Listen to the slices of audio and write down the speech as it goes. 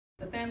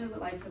The family would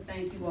like to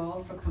thank you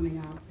all for coming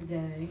out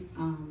today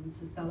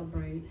to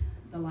celebrate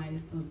the life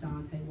of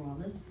Donta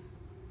Wallace,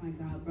 my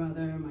god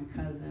brother, my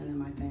cousin, and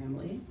my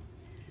family.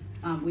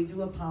 We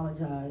do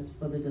apologize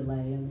for the delay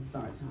in the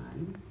start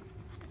time,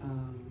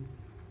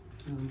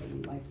 but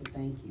we'd like to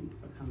thank you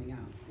for coming out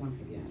once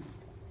again.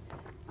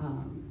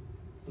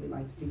 So we'd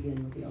like to begin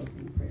with the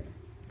opening prayer.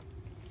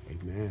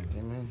 Amen.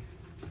 Amen.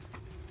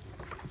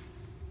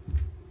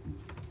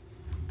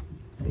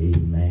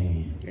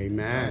 Amen.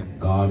 Amen.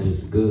 God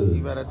is good.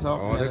 You better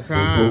talk all the Before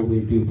time.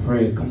 we do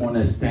pray, come on,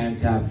 let's stand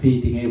to our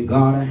feet and give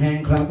God a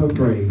hand clap of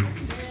praise.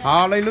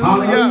 Hallelujah.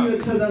 Hallelujah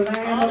to the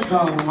Lamb of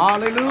God.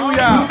 Hallelujah.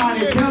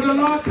 Somebody tell the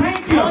Lord,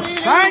 thank you.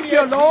 Thank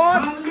you,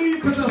 Lord. Hallelujah,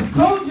 because a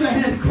soldier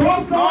has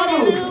crossed the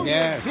road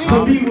Yes.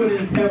 to be with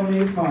his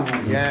heavenly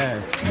Father.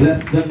 Yes.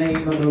 Bless the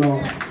name of the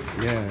Lord.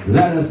 Yes.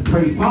 Let us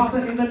pray.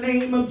 Father, in the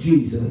name of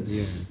Jesus,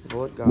 Yes.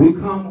 Lord God. we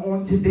come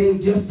on today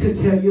just to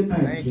tell you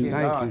thank you.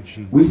 Thank you,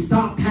 Jesus.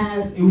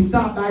 We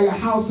stop by your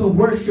house of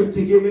worship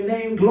to give your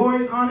name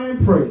glory, honor,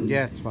 and praise.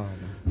 Yes, Father.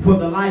 For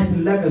the life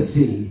and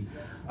legacy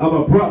of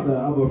a brother,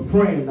 of a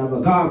friend, of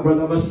a god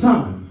brother, of a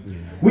son. Yeah.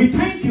 We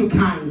thank you,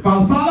 kind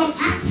Father. Father,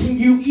 I'm asking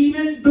you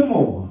even the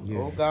more. Yeah.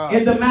 Oh God.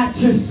 In the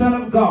matchless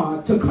Son of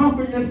God, to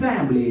comfort the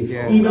family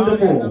Yeah. even the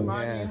God,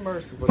 more. Yes.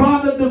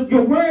 Father,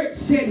 your word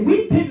said,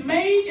 weeping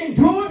may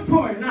endure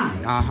for a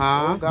night,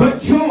 Uh-huh. but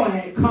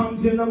joy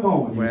comes in the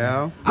morning.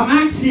 Well. I'm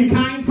asking you,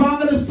 kind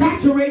Father, to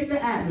saturate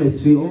the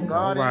atmosphere.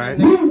 God, All right.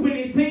 Move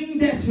anything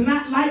that's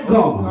not like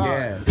God.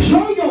 Yes.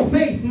 Show your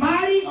face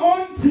mighty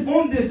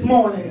on this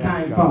morning, Yes,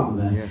 kind God.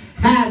 Father. Yes.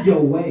 Have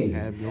your way.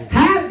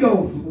 Have your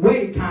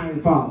way,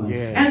 kind Father.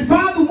 Yes. And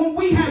Father, when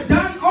we have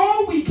done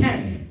all we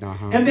can,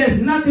 and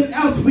there's nothing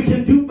else we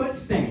can do but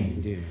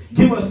stand, Yeah.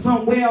 give us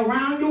somewhere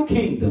around your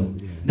kingdom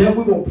that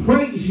we will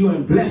praise you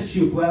and bless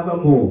you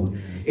forevermore.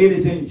 It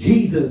is in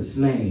Jesus'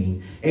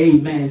 name.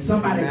 Amen.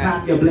 Somebody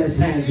clap your blessed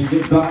hands and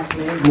give God's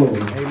name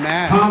glory.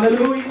 Amen.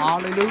 Hallelujah.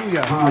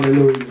 Hallelujah.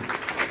 Hallelujah.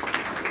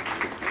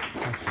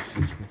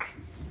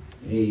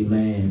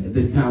 Amen. At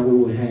this time we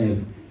will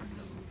have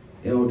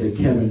Elder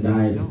Kevin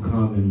Dyer to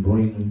come and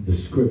bring the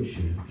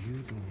scripture.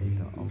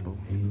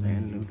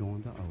 Amen.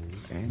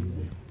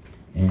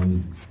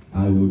 And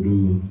I will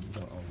do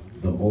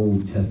the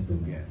Old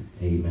Testament. Yes.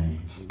 Amen.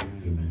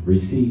 Amen.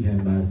 Receive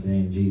him by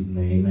saying Jesus'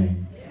 name.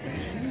 Amen.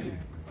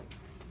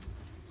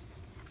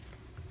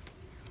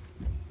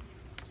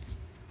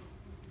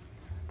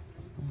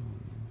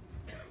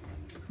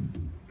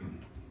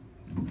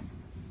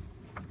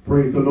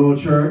 Praise the Lord,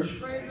 church.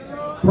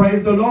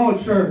 Praise the Lord,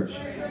 church.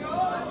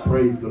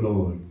 Praise the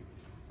Lord.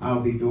 I'll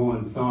be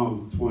doing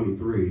Psalms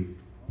 23.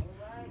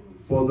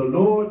 For the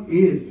Lord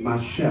is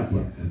my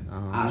shepherd,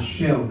 I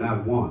shall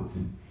not want.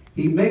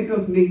 He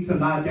maketh me to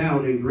lie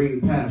down in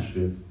green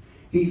pastures.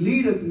 He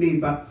leadeth me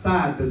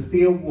beside the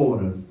still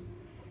waters.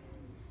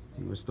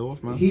 He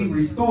restoreth my soul. He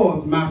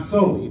restoreth my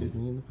soul. Leadeth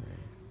me in the path.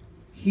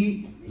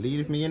 He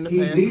leadeth me in the He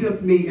path.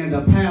 leadeth me in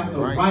the path of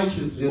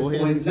righteousness for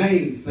his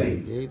name's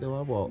sake. Yea, though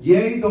I walk.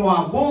 Yea, though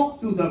I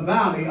walk through the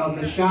valley of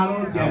the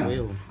shadow of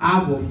death,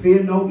 I will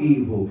fear no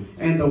evil.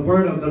 And the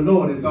word of the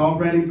Lord is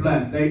already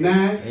blessed.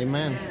 Amen?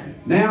 Amen.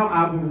 Now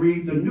I will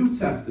read the New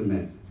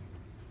Testament.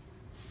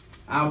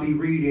 I'll be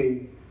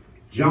reading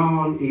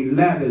John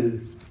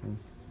 11,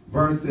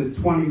 verses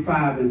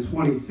 25 and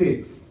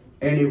 26.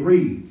 And it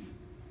reads,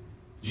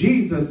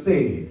 Jesus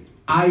said,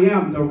 I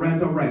am the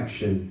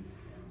resurrection,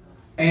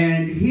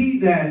 and he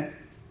that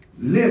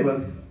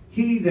liveth,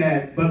 he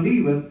that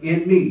believeth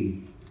in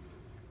me,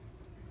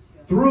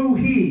 through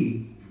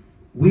he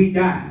we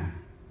die,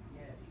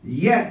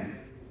 yet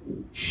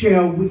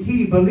shall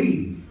he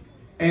believe.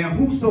 And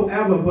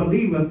whosoever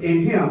believeth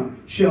in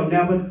him shall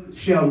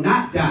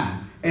not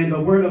die. And the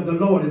word of the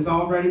Lord is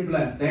already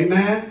blessed.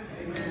 Amen?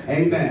 Amen.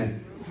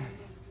 Amen.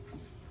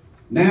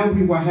 Now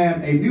we will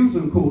have a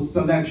musical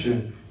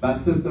selection by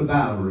Sister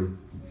Valerie.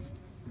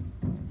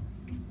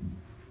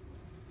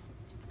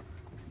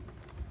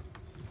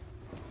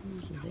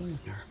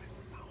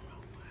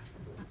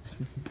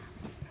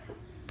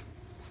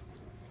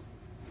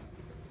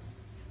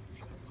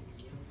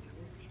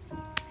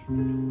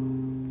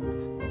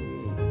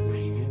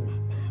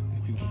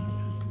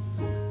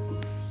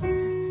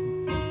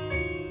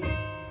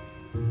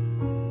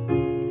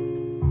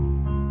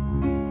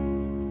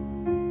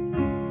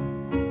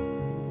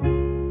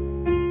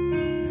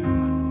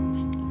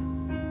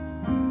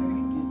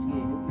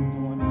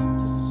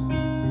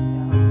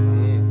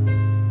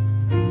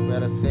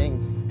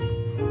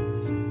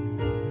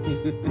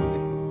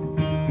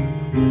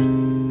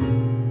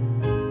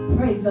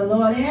 Praise the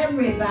Lord,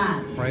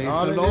 everybody. Praise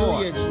the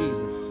Lord.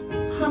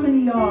 Jesus. How many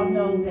of y'all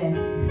know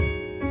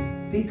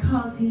that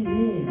because he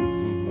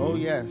lives, Oh,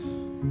 yes.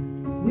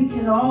 we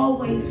can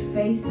always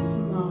face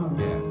tomorrow?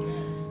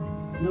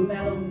 Yes. No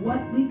matter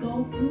what we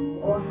go through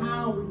or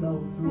how we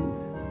go through,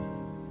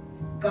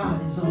 God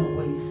is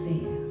always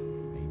there.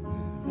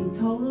 He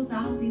told us,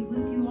 I'll be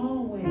with you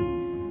always,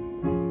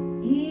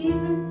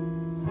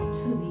 even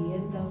to the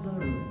end of the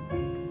earth.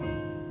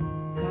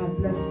 God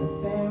bless the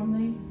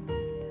family.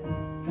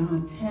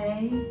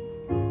 Donta,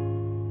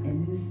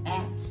 in his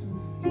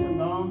absence, he'll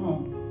go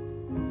home.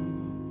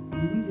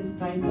 And we just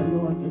thank the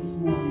Lord this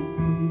morning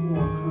for you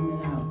all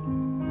coming out.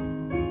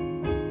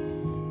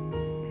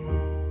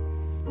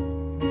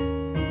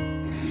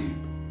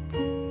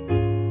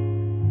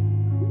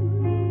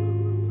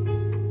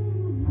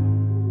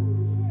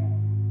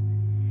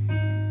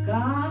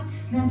 God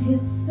sent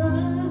his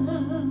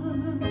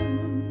son,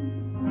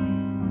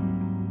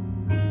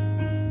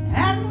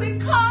 and we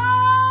call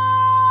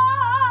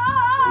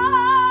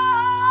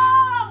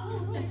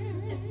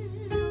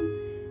him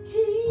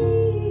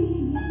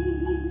Jesus.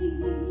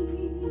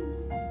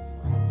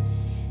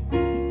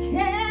 He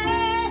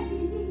came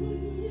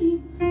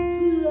to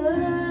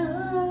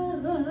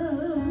love,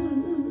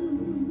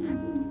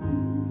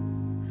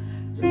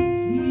 to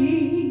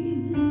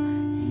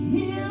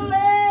heal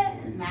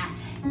and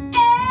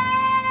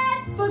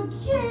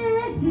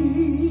forgive.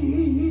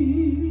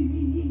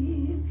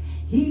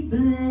 He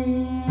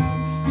bled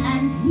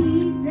and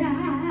he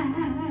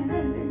died,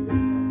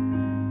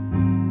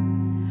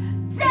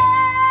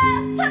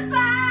 just to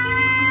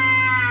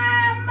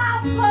buy my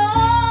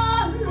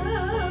pardon.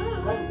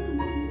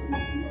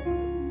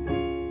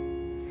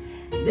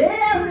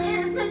 There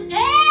is an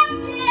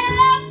empty,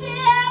 empty,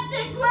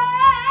 empty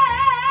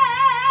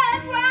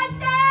grave right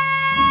there,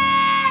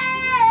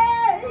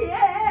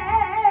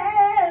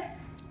 yes,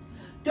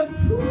 to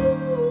prove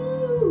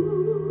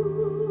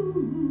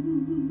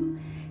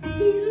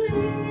he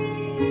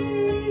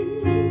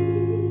lives.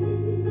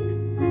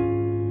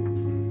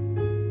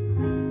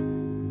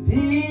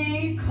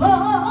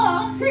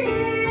 Because he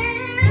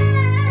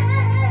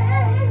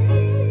lives,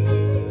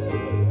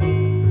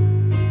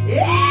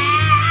 yeah,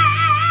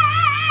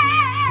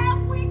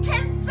 we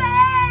can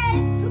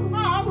face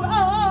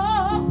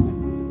tomorrow.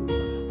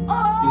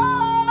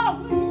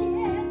 Oh,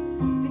 yes,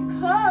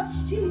 because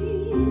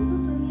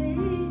Jesus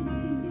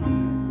lives.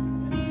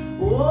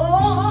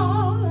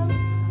 Oh,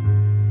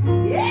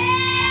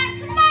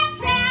 yes, my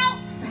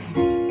doubts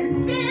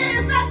and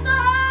fears are gone.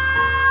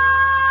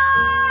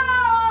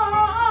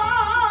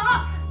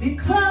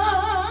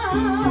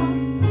 Because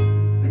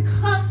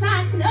I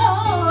know,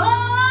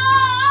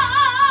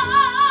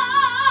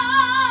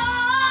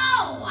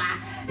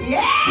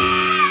 yeah.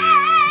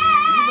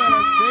 You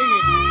better sing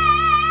it.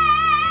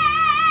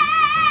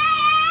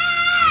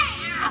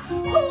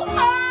 Who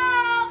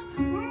holds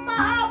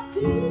my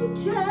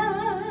future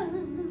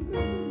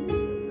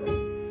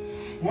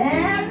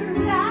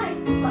and life,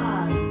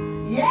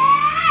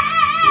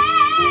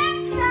 yes,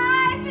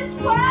 life is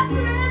worth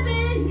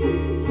living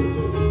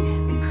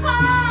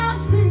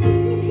because he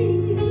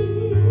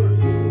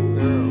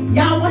lives.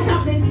 Y'all will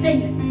help me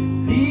sing it.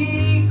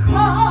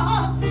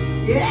 Because,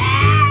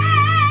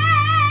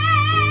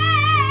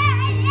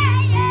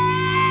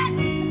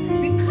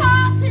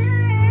 because he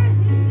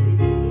lives.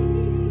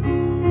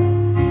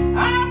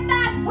 I'm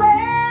not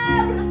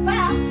worried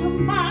about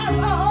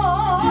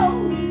tomorrow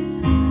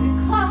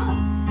because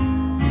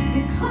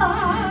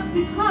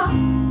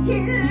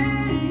he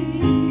lives.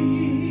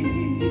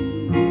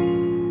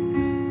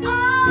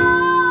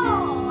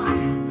 Oh,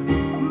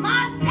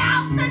 my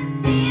doubts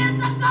and fears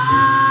are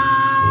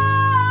gone.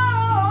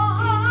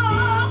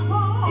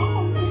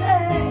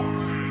 Yeah.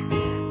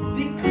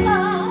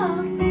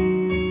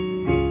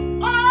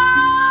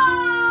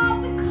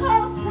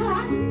 Because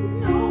I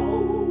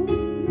know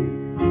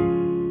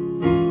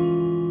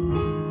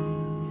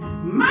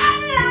my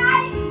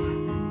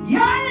life,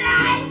 your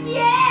life,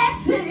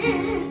 yes it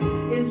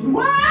is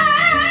worth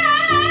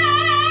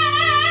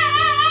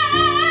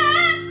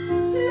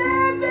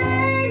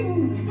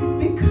living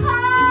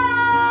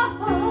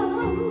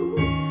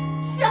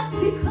just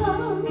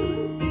because he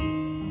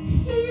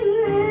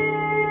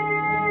lives.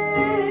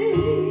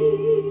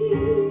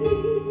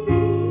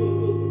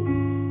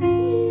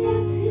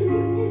 Yes, he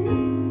lives.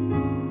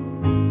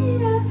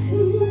 Yes, he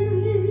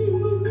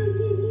lives.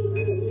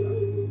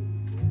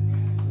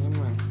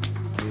 Amen.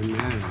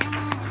 Amen.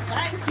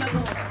 Thank you,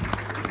 Lord.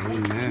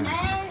 Amen.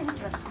 Amen.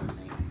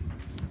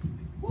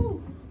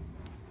 Woo.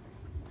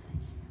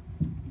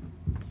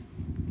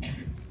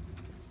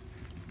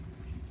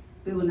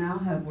 We will now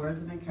have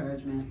words of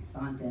encouragement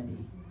from Debbie.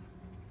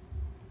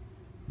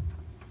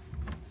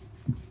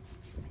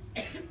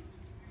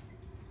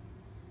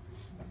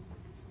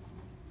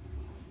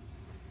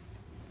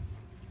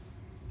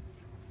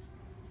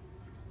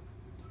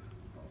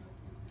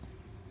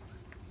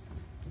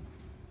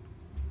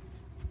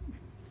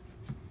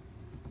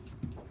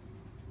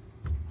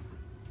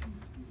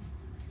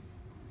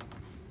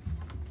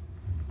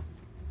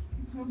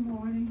 Good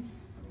morning,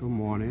 Good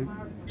morning.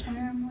 my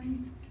family,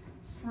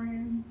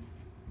 friends.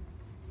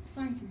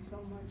 Thank you so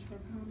much for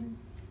coming.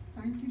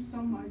 Thank you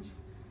so much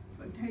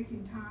for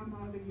taking time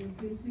out of your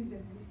busy day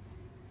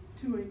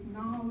to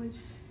acknowledge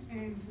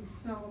and to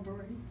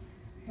celebrate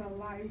the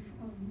life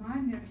of my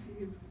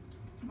nephew,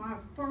 my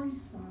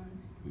first son,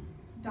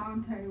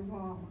 Donta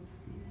Wallace.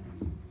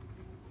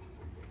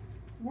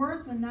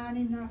 Words are not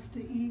enough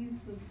to ease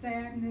the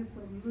sadness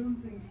of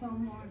losing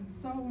someone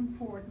so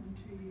important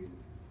to you.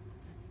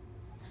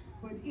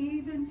 But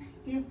even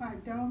if I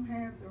don't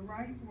have the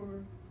right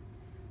words,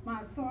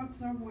 my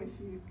thoughts are with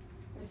you,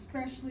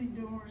 especially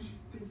during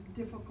this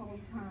difficult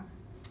time.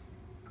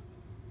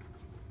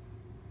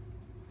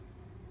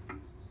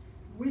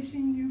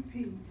 Wishing you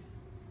peace.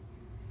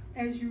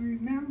 As you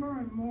remember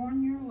and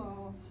mourn your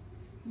loss,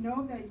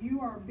 know that you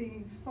are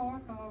being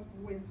thought of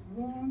with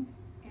warmth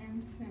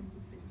and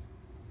sympathy.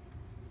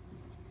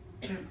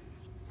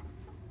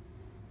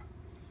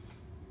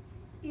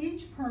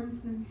 Each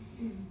person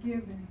is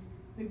given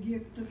the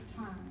gift of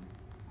time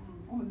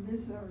on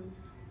this earth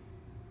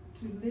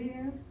to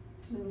live,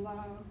 to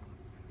love,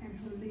 and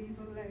to leave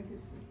a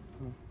legacy.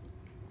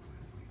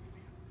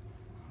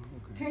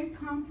 Take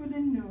comfort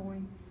in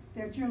knowing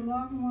that your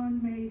loved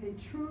one made a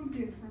true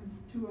difference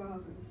to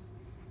others.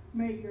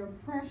 May your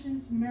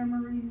precious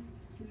memories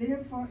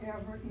live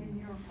forever in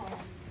your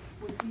heart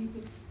with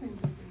deepest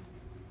sympathy.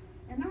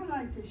 And I'd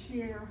like to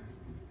share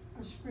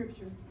a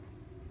scripture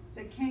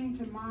that came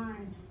to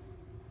mind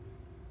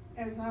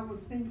as I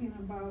was thinking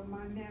about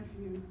my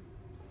nephew,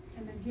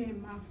 and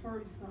again, my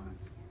first son.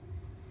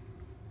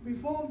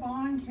 Before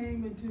Vaughn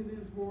came into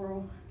this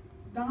world,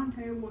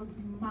 Donta was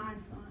my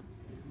son.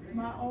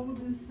 My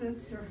oldest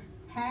sister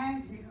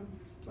had him,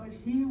 but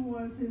he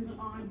was his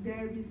Aunt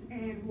Debbie's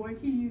and what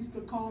he used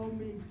to call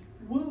me,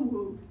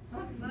 woo-woo.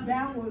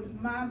 That was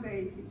my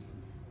baby.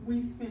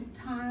 We spent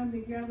time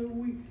together.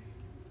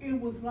 It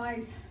was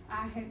like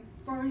I had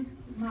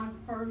my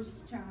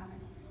first child.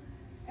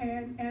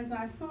 And as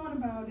I thought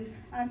about it,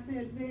 I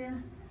said,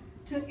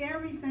 to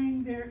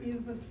everything there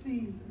is a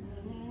season,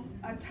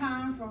 a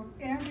time for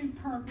every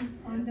purpose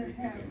under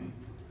heaven,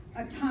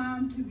 a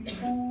time to be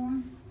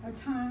born, a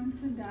time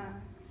to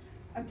die,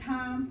 a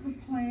time to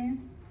plant,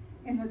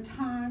 and a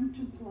time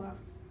to pluck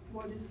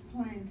what is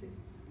planted.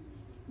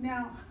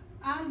 Now,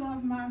 I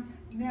love my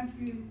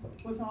nephew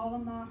with all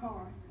of my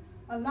heart.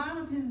 A lot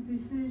of his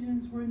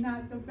decisions were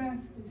not the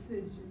best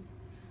decisions,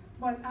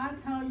 but I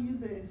tell you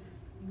this,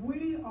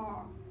 we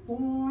are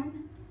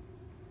born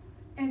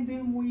and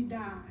then we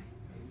die.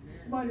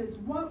 But it's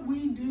what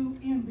we do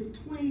in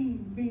between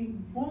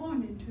being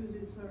born into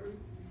this earth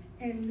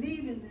and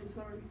leaving this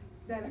earth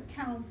that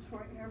accounts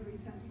for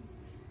everything.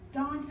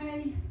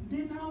 Donta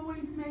didn't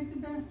always make the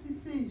best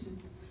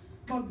decisions,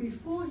 but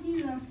before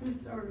he left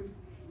this earth,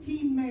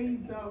 he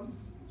made the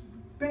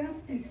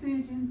best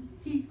decision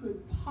he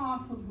could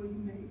possibly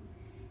make.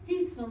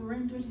 He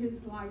surrendered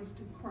his life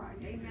to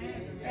Christ.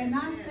 Amen. And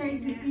I say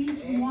to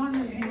each one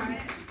of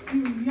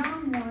you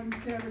young ones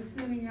that are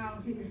sitting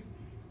out here,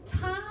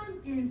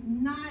 time is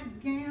not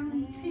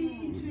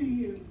guaranteed to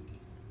you.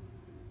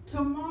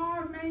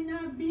 Tomorrow may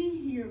not be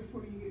here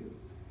for you.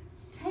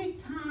 Take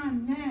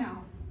time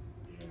now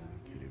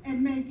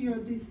and make your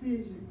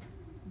decision.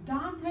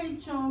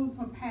 Donta chose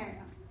a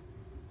path.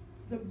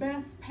 The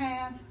best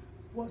path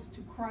was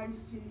to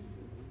Christ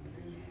Jesus.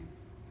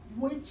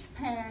 Which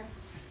path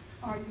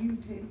are you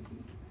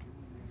taking?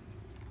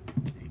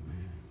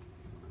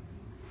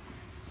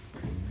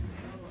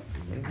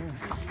 Amen.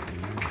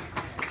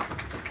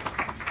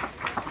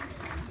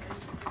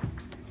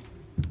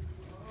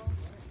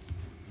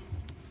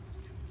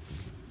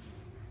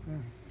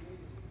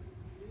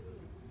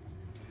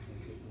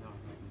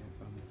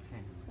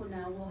 Well,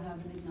 now we'll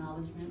have an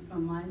acknowledgement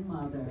from my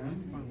mother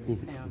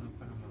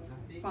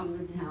from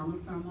the town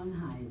of Fairmont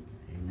Heights.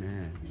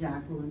 Amen.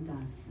 Jacqueline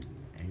Dodson.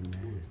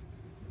 Amen.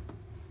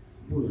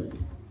 Wood.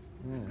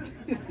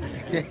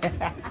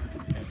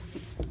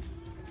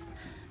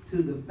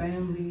 To the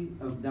family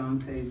of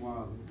Donta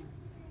Wallace,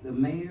 the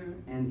mayor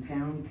and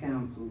town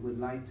council would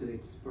like to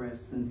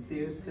express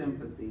sincere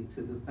sympathy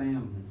to the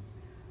family.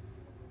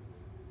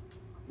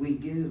 We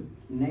give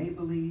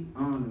neighborly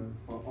honor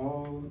for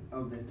all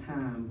of the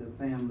time the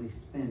family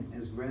spent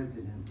as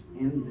residents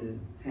in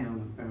the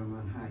town of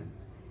Fairmont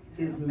Heights.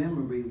 His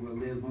memory will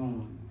live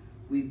on.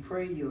 We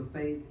pray your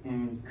faith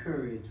and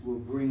courage will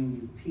bring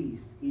you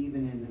peace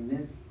even in the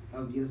midst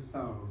of your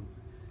sorrow.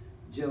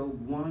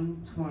 Job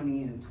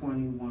 1:20 and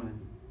 21.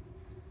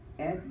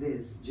 At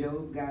this,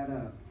 Job got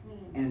up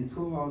and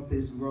tore off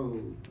his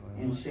robe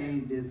and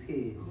shaved his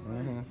head.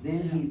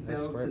 Then he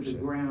fell to the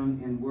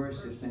ground in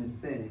worship and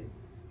said,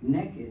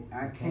 naked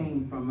I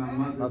came from my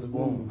mother's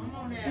womb,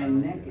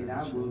 and naked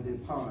I will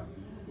depart.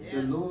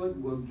 The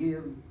Lord will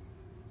give,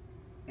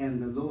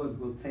 and the Lord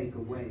will take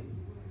away.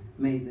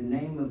 May the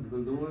name of the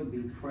Lord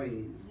be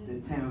praised. The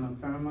town of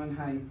Fairmont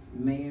Heights,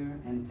 Mayor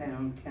and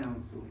Town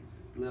Council,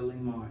 Lily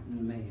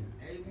Martin, Mayor.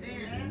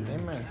 Amen.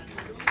 Amen.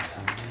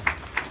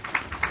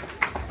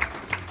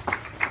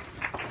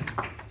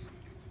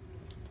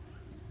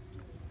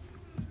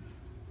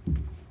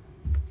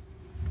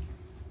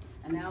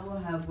 And now we'll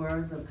have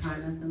words of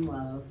kindness and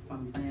love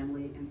from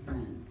family and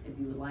friends. If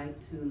you would like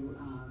to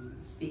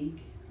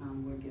speak,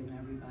 we're giving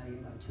everybody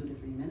about 2 to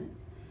 3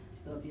 minutes.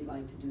 So if you'd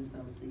like to do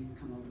so, please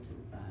come over to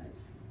the side.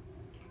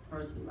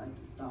 First, we'd like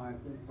to start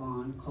with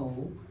Vaughn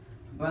Cole,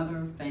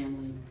 brother,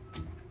 family,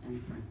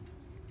 and friend.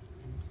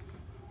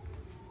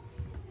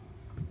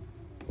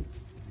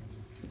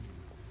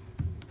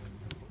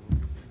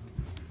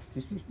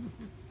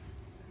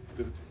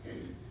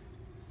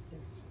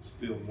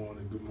 Still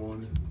morning. Good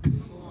morning.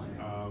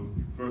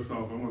 First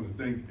off, I want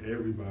to thank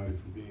everybody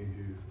for being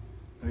here.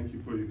 Thank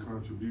you for your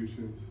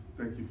contributions.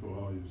 Thank you for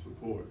all your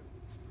support.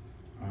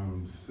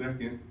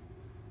 Second,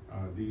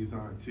 these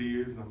aren't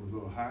tears. I'm a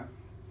little hot,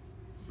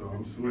 so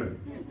I'm sweating.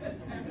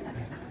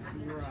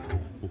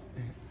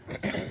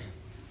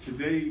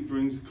 Today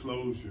brings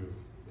closure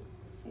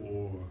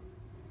for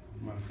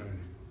my family.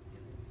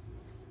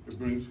 It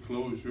brings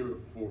closure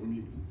for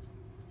me.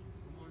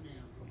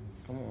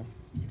 Come on.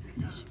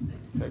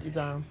 Take your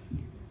time.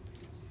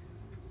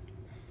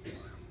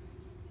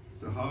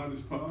 The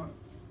hardest part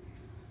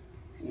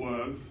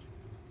was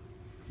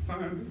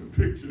finding a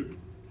picture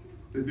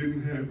that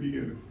didn't have me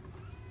in it.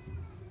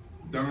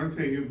 Donta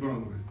and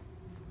Vaughn,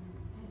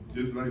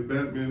 just like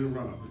Batman and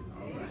Robin.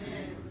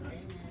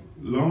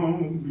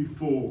 Long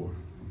before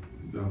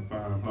the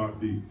 5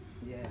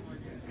 heartbeats. Yes.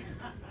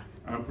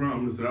 I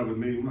promised I would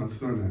name my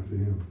son after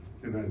him,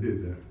 and I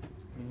did that.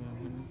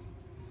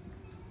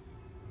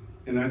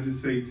 And I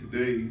just say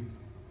today,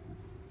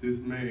 this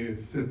man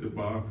set the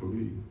bar for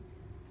me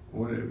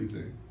on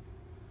everything.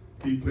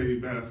 He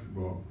played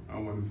basketball. I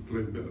wanted to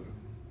play better.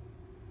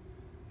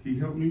 He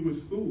helped me with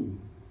school.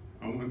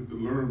 I wanted to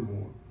learn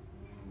more.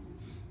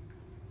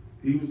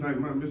 He was like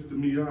my Mr.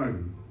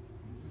 Miyagi.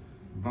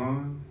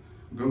 Vaughn,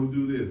 go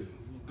do this,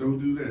 go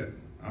do that.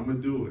 I'm gonna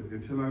do it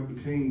until I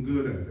became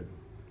good at it.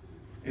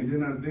 And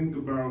then I think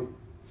about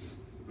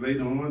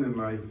later on in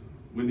life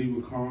when he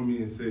would call me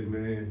and say,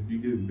 man, you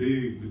getting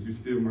big, but you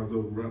still my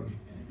little brother.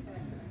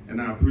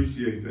 And I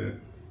appreciate that.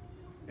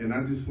 And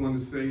I just want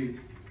to say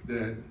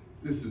that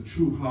this is a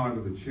true heart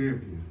of a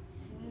champion,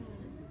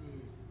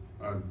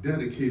 a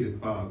dedicated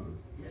father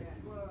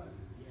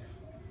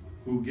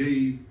who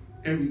gave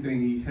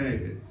everything he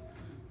had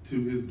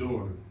to his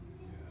daughter.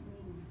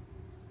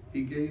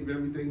 He gave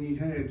everything he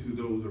had to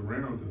those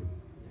around him.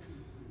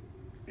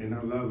 And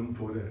I love him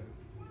for that.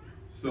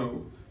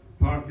 So,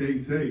 Parquet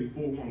Tay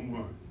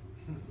 411.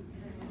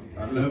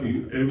 I love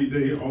you every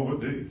day, all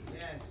day.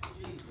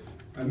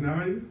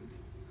 Anaya,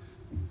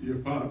 your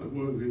father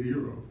was a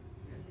hero.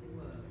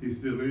 He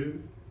still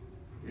is.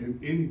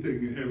 And anything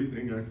and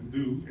everything I can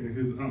do in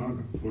his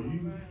honor for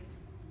you,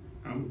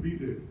 I'm gonna be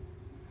there.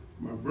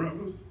 My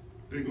brothers,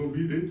 they're gonna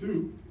be there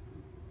too.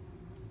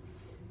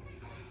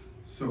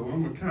 So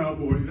I'm a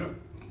cowboy up,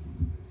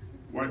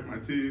 wipe my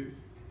tears,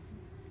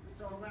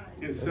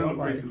 and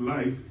celebrate the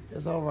life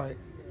It's all right.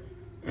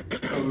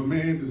 of a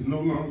man that's no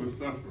longer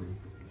suffering.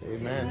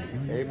 Amen.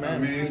 A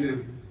Amen. man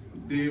that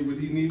did what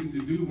he needed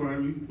to do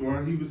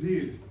while he was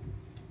here.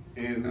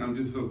 And I'm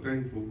just so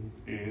thankful,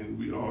 and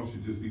we all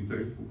should just be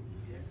thankful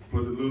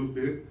for the little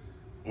bit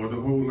or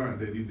the whole lot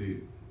that he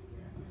did.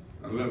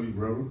 I love you,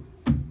 brother.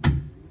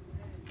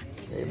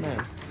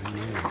 Amen.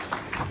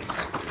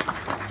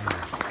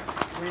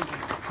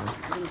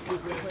 Let's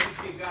give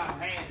God a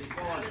hand this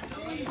morning.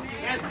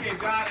 Let's give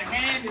God a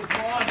hand this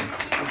morning.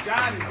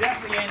 God is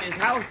definitely in his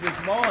house this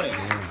morning.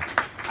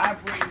 I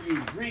bring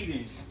you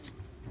greetings.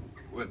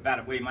 Well, by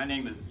the way, my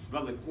name is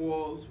Brother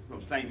Quarles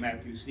from St.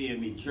 Matthew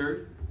CME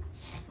Church.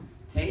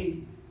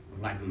 Tay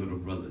was like a little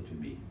brother to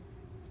me.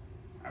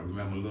 I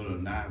remember little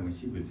Nye when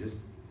she was just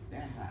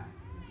that high.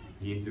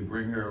 He used to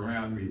bring her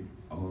around me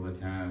all the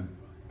time.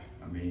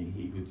 I mean,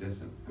 he was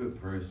just a good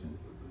person.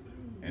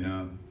 And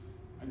I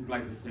just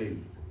like to say,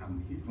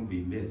 he's going to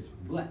be missed.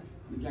 But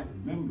we got the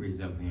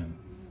memories of him.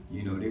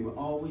 You know, they will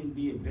always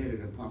be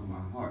embedded upon my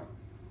heart.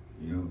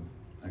 You know,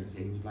 like I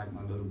say, he was like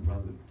my little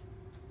brother.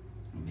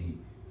 I mean,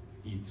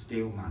 he used to stay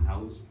in my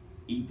house,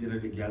 eat dinner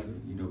together,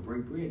 you know,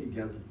 break bread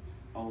together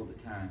all the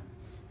time.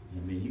 I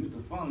mean, he was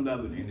a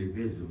fun-loving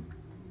individual.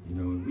 You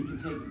know, and we can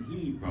take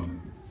heed from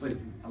him. But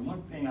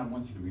one thing I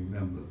want you to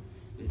remember,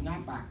 it's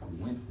not by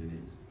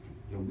coincidence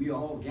that we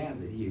all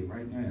gathered here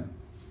right now.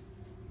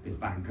 It's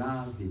by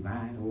God's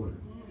divine order.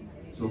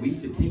 So we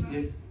should take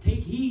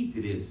heed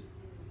to this.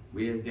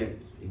 Whereas that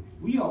if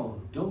we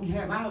all don't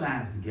have our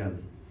lives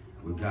together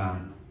with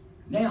God,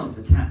 now's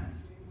the time.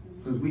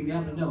 Because we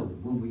never know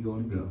when we're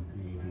going to go.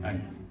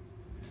 Thank you.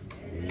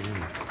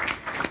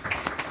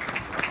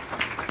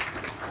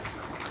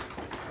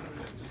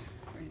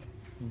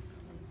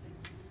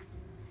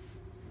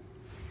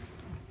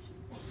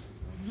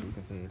 You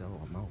can say it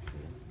all mouth.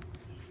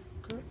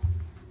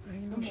 I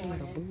ain't know she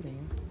had a boot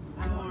on.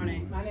 Good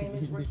morning. My name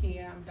is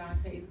Rakia. I'm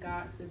Dante's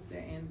god sister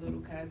and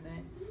little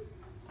cousin.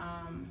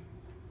 I'm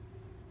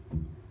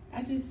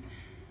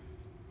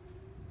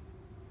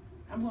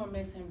gonna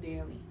miss him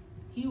daily.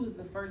 He was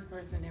the first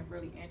person that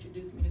really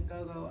introduced me to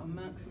go-go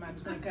amongst my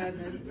twin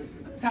cousins,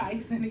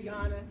 Tyson and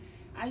Yana.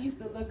 I used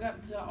to look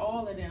up to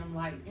all of them,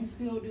 like, and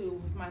still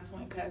do with my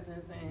twin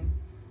cousins, and,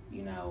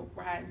 you know,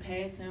 riding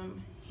past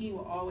him, he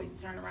will always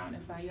turn around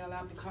if I yell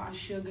out the car,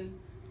 sugar.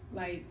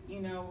 Like,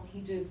 you know,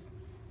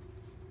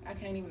 I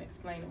can't even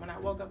explain it. When I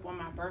woke up on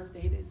my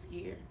birthday this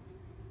year,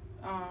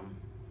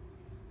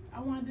 I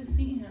wanted to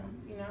see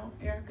him, you know.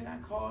 Erica, I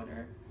called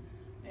her,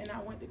 and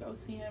I went to go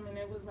see him, and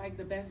it was like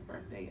the best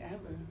birthday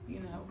ever, you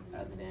know,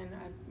 other than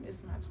I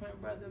miss my twin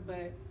brother.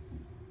 But,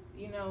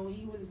 you know,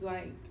 he was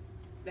like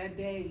that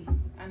day,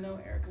 I know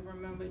Erica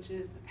remember,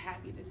 just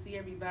happy to see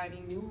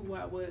everybody. Knew who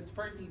I was.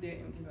 First he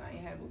didn't, because I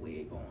ain't have a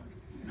wig on.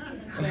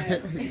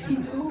 But he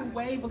knew who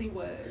Waverly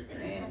was.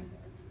 And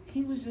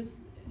he was just,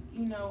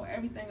 you know,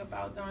 everything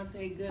about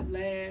Donta, good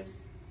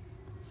laughs,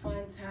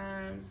 fun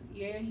times.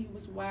 Yeah, he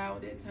was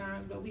wild at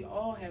times, but we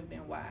all have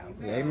been wild.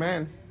 So,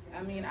 amen.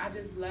 I mean, I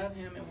just love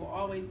him and will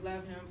always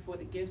love him for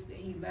the gifts that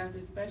he left,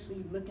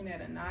 especially looking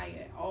at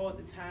Anaya all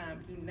the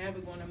time. You're never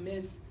going to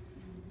miss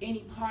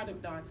any part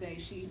of Donta.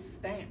 She's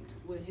stamped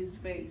with his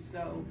face.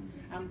 So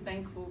I'm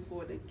thankful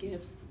for the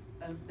gifts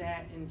of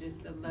that and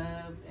just the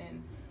love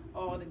and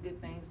all the good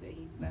things that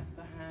he's left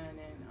behind.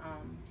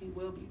 And he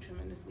will be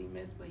tremendously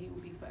missed, but he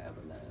will be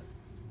forever loved.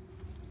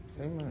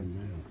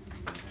 Amen.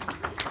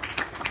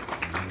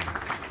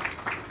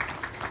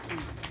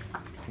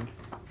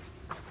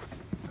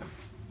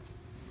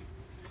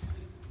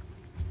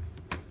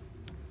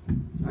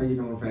 How you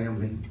doing,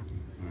 family?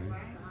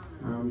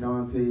 I'm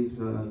Dante's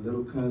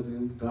little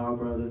cousin, god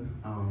brother.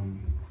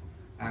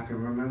 I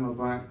can remember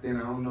back then,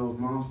 I don't know if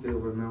Mom still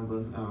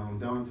remember,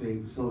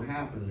 Donta so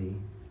happily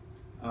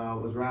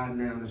was riding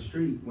down the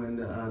street when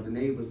the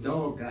neighbor's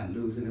dog got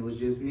loose, and it was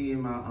just me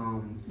and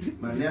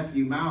my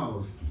nephew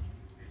Miles.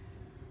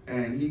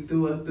 And he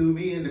threw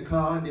me in the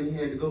car, and then he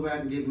had to go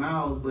back and get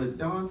Miles. But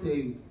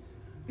Donta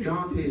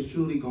is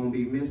truly going to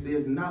be missed.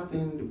 There's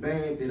nothing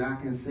bad that I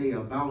can say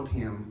about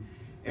him.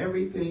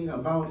 Everything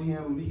about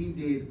him, he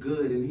did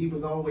good, and he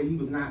was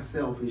not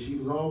selfish. He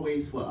was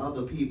always for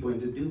other people and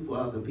to do for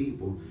other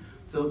people.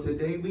 So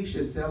today we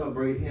should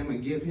celebrate him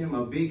and give him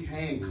a big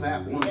hand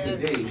clap on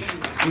today,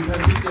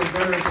 because he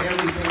deserves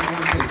everything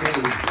on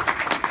today.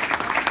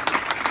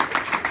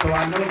 So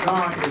I know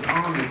God is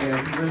honored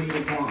that. He really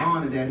is going to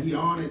honor that. He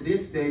honored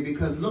this day,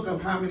 because look at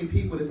how many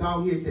people that's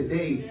out here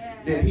today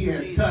that he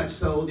has touched.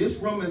 So this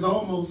room is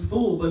almost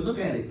full, but look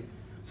at it.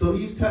 So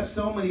he's touched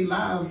so many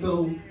lives,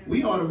 so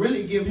we ought to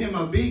really give him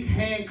a big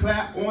hand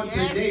clap on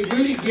today.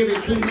 Really give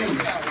it to him.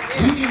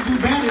 We can do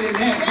better than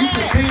that. We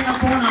can stand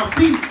up on our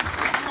feet.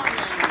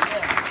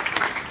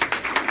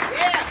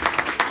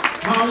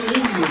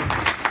 Hallelujah.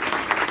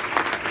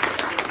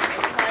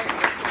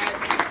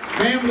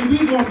 Family,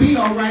 we're going to be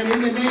all right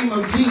in the name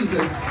of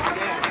Jesus.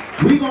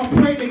 We're going to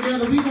pray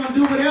together. We're going to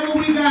do whatever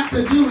we got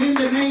to do in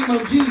the name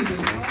of Jesus.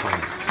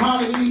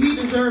 Hallelujah. He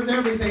deserves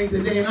everything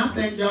today. And I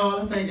thank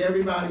y'all. I thank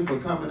everybody for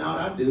coming out.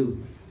 I do.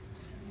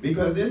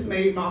 Because this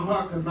made my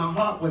heart, because my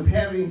heart was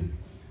heavy.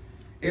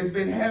 It's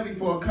been heavy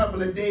for a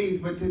couple of days,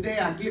 but today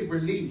I get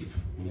relief.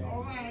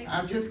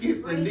 I just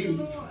get relief.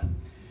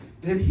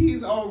 That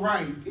he's all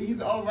right.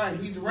 He's all right.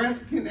 He's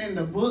resting in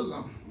the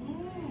bosom.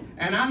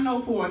 And I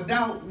know for a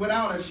doubt,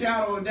 without a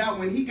shadow of doubt,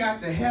 when he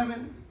got to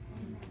heaven,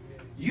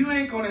 you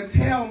ain't going to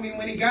tell me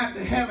when he got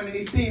to heaven and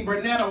he seen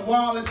Bernetta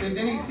Wallace and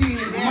then he seen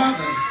his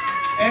mother.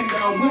 And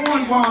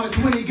Warren Wallace,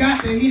 when he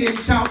got there, he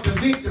didn't shout the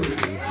victory.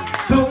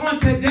 So on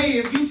today,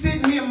 if you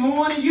sitting here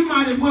mourning, you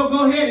might as well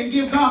go ahead and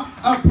give God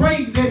a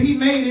praise that he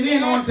made it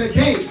in on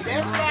today.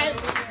 That's right.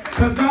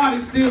 Because God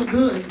is still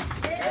good.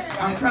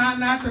 I'm trying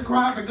not to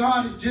cry, but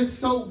God is just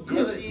so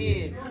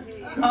good.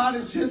 God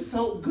is just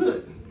so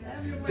good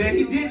that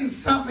he didn't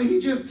suffer. He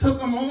just took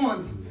them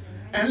on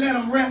and let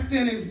them rest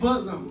in his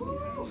bosom.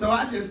 So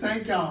I just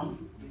thank y'all.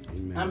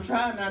 I'm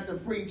trying not to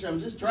preach. I'm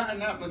just trying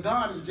not, but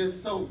God is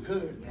just so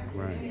good.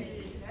 Right.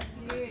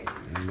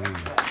 Amen.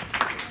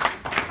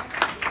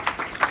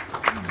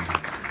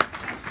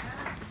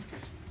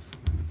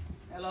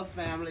 Hello,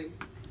 family.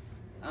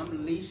 I'm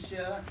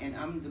Alicia, and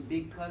I'm the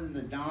big cousin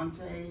of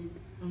Donta,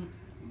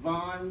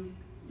 Vaughn,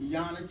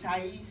 Yana,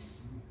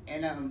 Thais,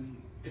 and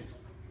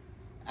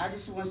I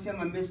just want to say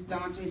I miss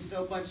Donta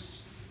so much.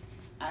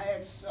 I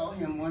had saw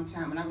him one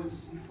time, and I went to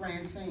see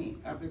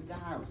Francine up at the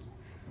house.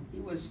 He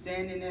was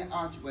standing in that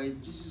archway,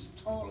 just as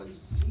tall as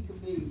he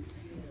could be,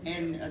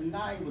 and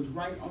Anaya was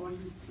right on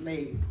his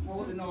leg,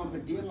 holding on for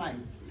dear life.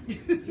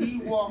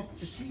 He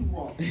walked, she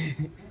walked.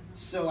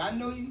 So I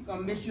know you're going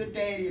to miss your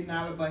daddy,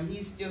 Anaya, but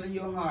he's still in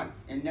your heart,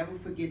 and never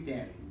forget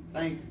that.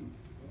 Thank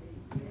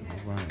you.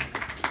 All right.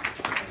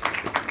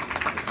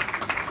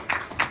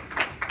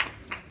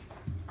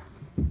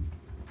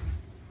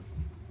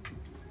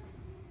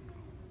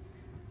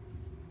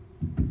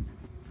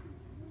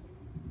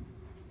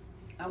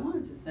 I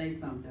wanted to say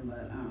something,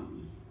 but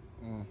I'm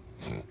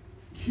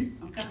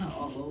kind of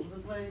all over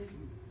the place.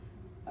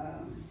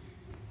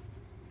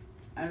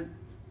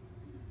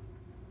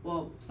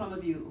 Well, some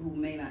of you who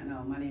may not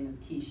know, my name is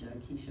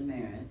Keisha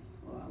Merritt.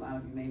 Well, a lot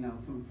of you may know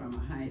from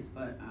my Heights,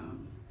 but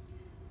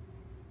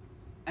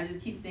I just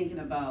keep thinking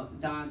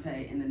about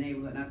Donta in the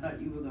neighborhood, and I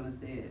thought you were going to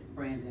say it,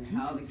 Brandon,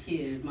 how the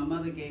kids, my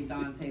mother gave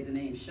Donta the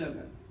name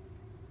Sugar.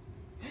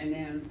 And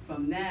then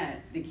from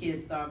that, the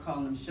kids started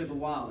calling him Sugar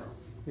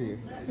Wallace. Yeah.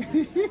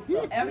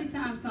 So every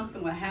time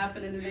something would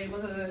happen in the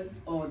neighborhood,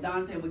 or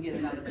Dante would get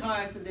another car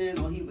accident,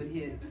 or he would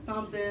hit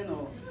something,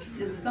 or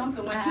just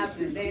something would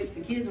happen, the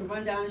kids would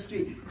run down the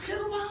street.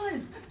 Sugar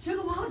Wallace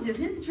just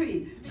hit the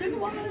tree. Sugar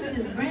Wallace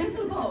just ran to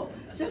the boat.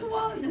 Sugar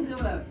Wallace just did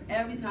whatever.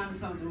 Every time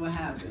something would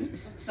happen.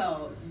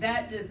 So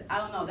that just, I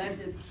don't know, that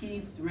just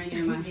keeps ringing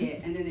in my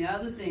head. And then the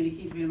other thing that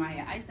keeps ringing in my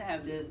head, I used to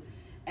have this,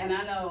 and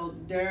I know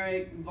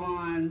Derek,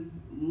 Vaughn,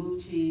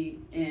 Moochie,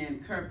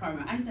 and Kirk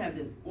Parman, I used to have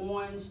this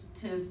orange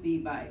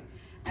 10-speed bike.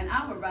 And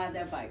I would ride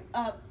that bike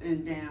up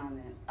and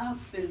down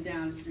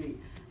the street.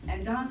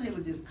 And Dante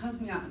would just cuss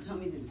me out and tell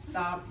me to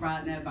stop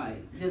riding that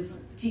bike. Just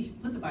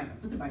keep, put the bike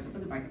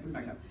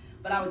up.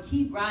 But I would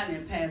keep riding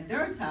it past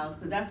Derek's house,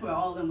 because that's where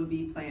all of them would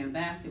be playing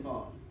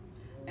basketball.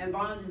 And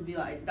Vaughn would just be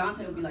like,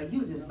 Dante would be like,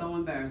 you were just so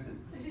embarrassing.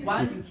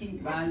 Why do you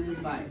keep riding this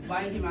bike?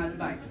 Why do you keep riding this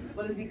bike?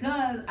 But it's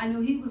because I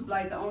knew he was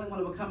like the only one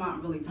that would come out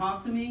and really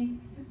talk to me.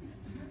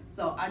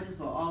 So I just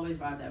will always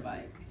ride that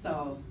bike.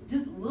 So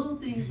just little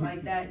things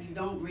like that, you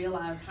don't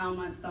realize how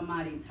much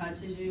somebody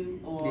touches you,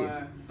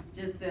 or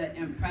just the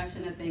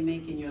impression that they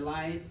make in your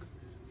life,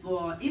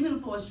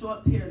 even for a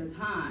short period of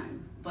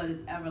time, but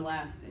it's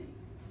everlasting.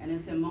 And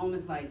it's in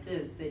moments like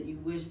this that you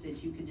wish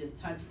that you could just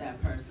touch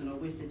that person, or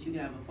wish that you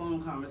could have a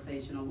phone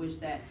conversation, or wish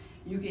that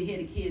you could hear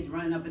the kids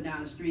running up and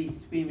down the street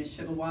screaming,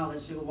 Sugar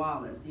Wallace, Sugar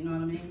Wallace. You know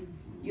what I mean?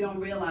 You don't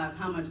realize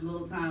how much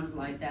little times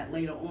like that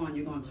later on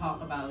you're going to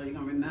talk about it, or you're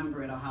going to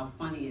remember it, or how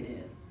funny it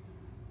is.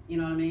 You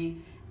know what I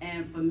mean?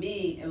 And for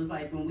me, it was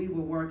like when we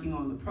were working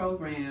on the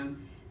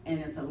program, and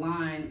it's a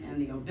line in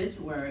the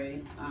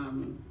obituary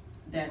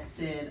that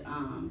said,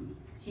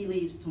 he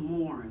leaves to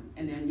mourn.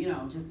 And then, you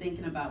know, just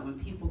thinking about when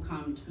people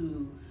come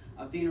to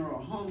a funeral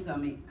or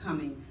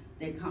homecoming,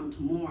 they come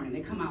to mourn, and they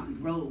come out in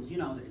droves. You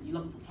know, you're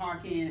looking for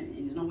parking,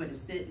 and there's nowhere to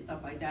sit and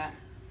stuff like that.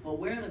 But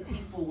we're the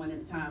people when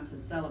it's time to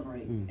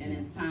celebrate, and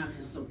it's time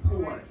to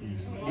support, and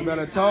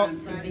it's time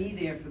to be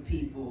there for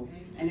people.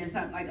 And it's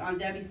time, like Aunt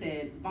Debbie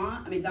said,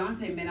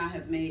 Dante may not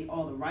have made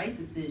all the right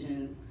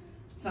decisions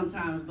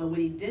sometimes, but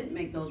when he did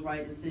make those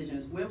right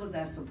decisions, where was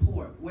that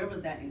support? Where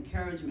was that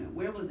encouragement?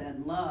 Where was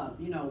that love?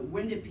 You know,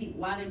 why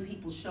didn't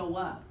people show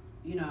up?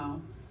 You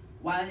know,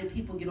 why didn't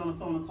people get on the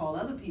phone and call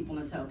other people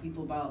and tell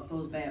people about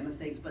those bad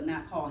mistakes, but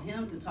not call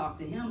him to talk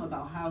to him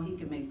about how he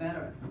can make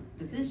better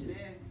decisions?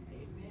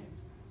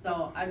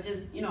 So I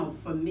just, you know,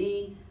 for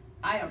me,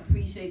 I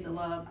appreciate the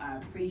love, I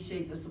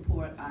appreciate the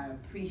support, I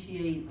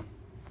appreciate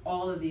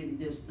all of the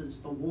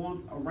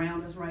warmth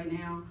around us right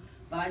now.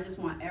 But I just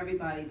want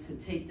everybody to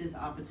take this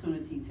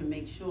opportunity to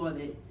make sure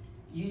that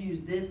you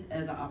use this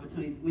as an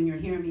opportunity, when you're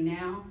hearing me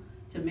now,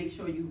 to make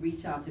sure you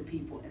reach out to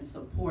people and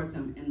support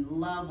them and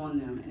love on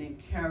them and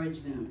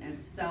encourage them and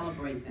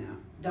celebrate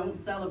them. Don't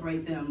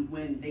celebrate them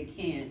when they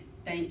can't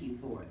thank you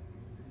for it.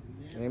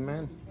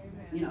 Amen.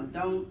 You know,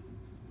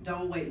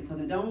 don't wait until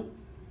then.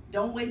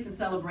 Don't wait to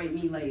celebrate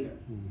me later.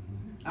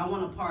 I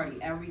want to party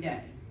every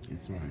day.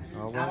 That's right.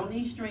 I don't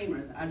need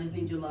streamers. I just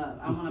need your love.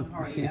 I want to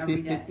party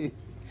every day.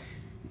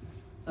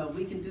 So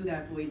we can do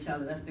that for each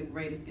other. That's the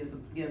greatest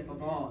gift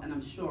of all, and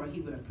I'm sure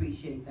he would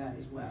appreciate that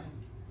as well.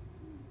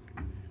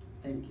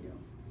 Thank you.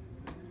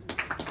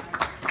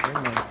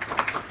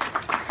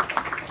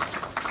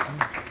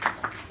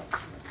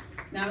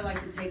 Now I'd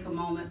like to take a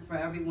moment for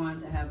everyone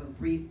to have a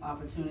brief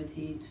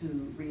opportunity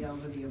to read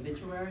over the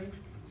obituary.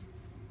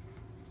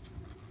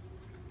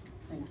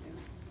 Thank you.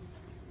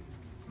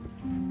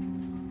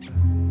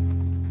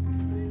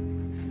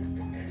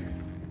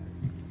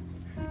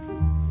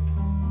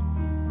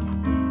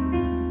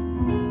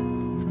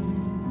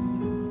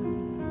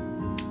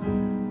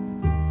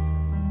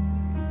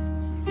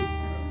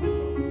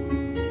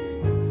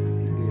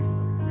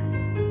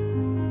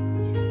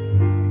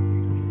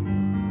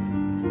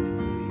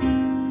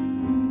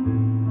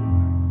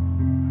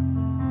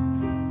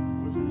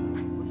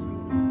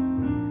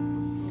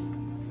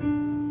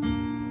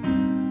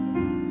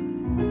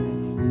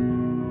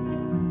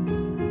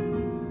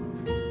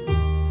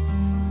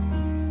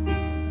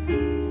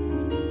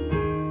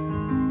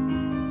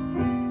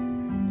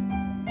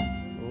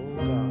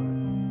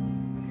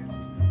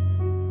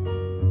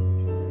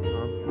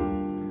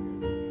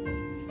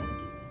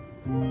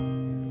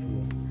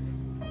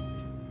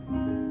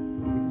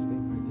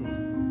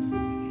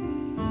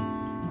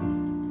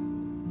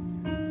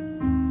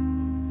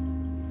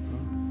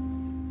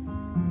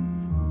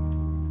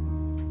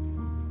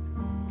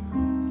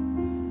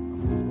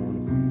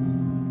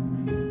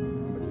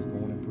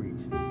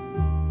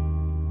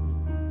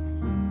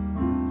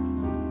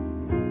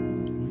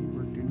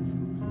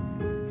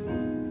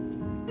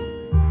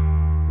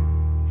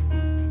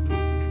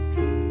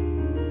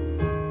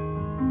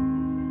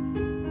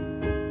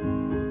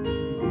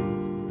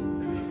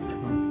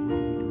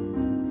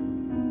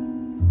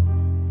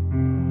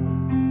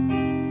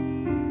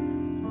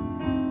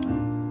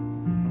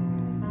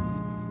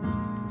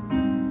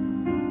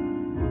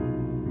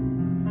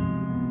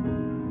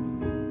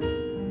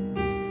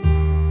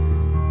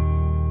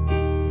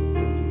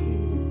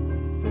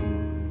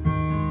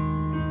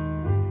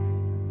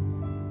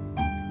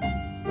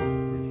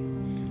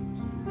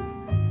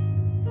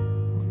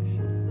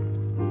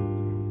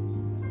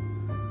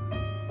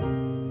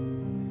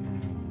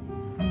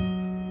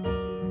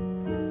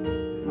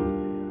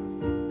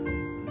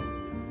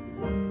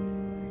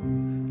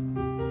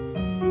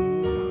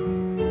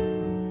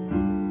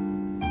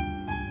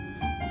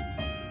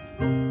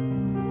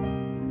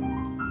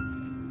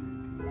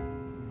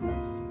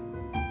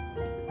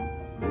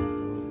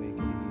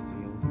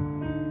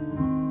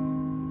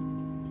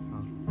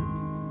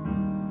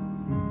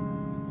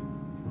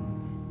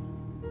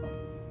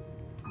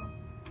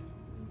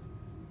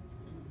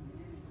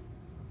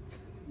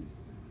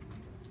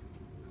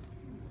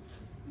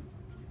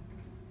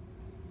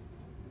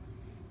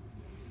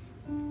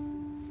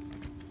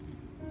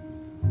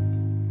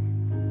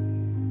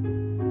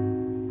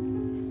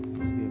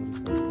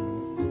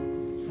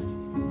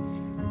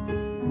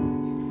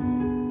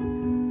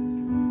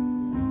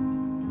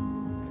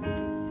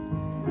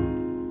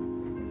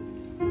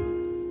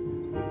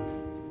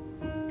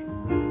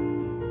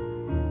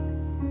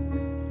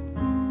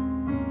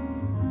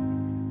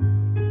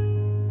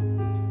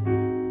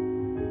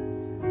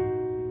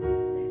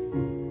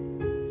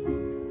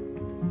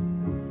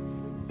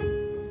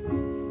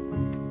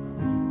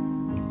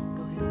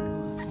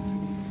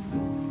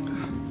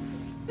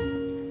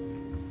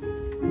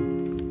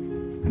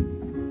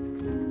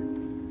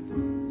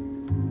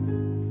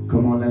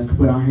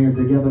 put our hands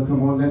together.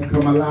 Come on, let's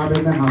come alive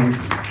in the house.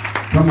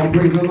 Come on,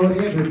 praise the Lord,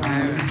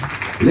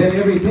 everybody. Let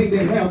everything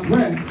that have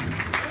breath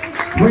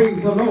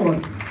praise the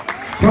Lord.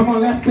 Come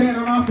on, let's stand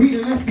on our feet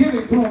and let's give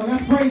it to him.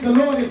 Let's praise the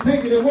Lord and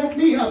Savior that woke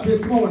me up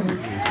this morning.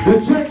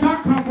 The church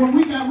I come from,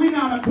 we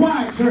not a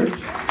quiet church.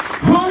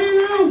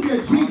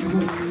 Hallelujah,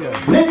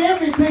 Jesus. Let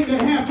everything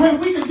that have breath,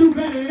 we can do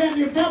better than that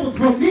if that was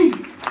from me.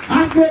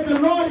 I said the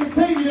Lord and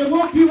Savior that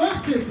woke you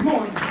up this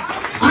morning.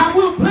 I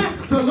will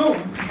bless the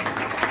Lord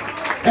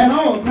at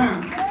all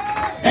times.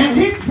 And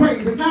his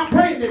praises, not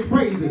praying his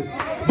praises,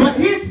 but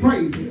his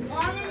praises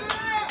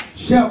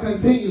shall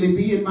continually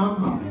be in my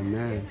mouth.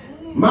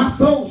 My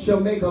soul shall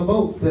make a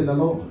boast in the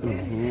Lord.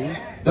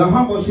 The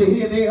humble shall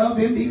hear thereof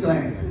and be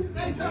glad.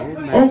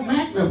 Oh,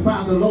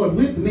 magnify the Lord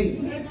with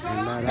me,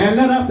 and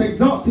let us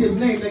exalt his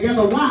name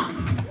together. Why?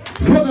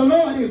 For the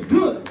Lord is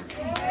good,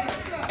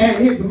 and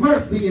his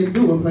mercy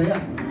endureth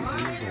forever.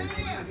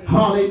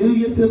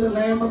 Hallelujah to the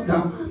Lamb of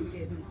God.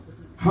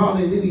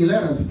 Hallelujah.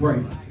 Let us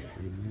pray.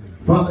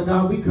 Father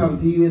God, we come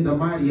to you in the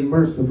mighty and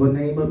merciful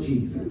name of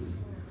Jesus.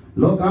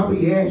 Lord God,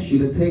 we ask you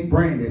to take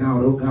Brandon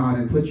out, oh God,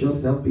 and put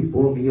yourself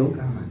before me, oh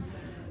God.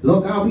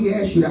 Lord God, we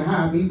ask you to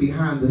hide me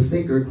behind the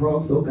sacred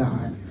cross, oh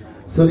God,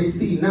 so they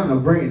see none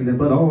of Brandon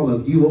but all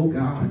of you, oh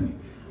God.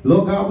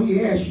 Lord God,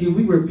 we ask you,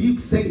 we rebuke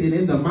Satan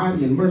in the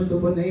mighty and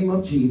merciful name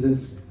of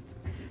Jesus.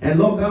 And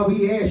Lord God,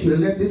 we ask you to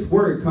let this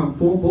word come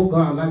forth, oh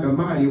God, like a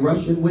mighty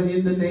rushing wind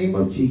in the name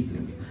of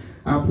Jesus.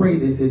 I pray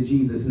this in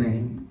Jesus'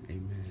 name.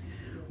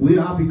 We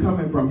are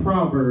becoming from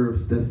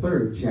Proverbs, the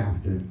 3rd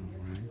chapter.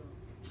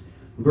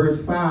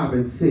 Verse 5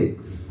 and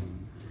 6.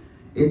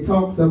 It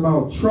talks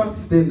about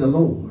trust in the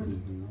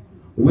Lord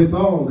with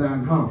all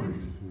thine heart.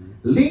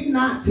 Lean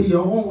not to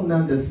your own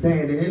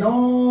understanding. In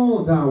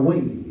all thy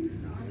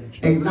ways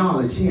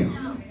acknowledge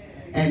him,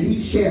 and he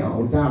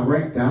shall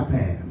direct thy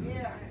path.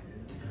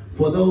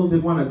 For those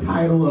that want a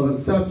title of a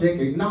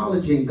subject,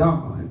 acknowledging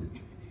God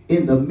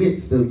in the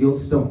midst of your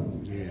storm.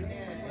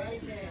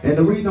 And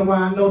the reason why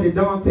I know that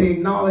Donta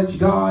acknowledged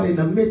God in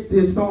the midst of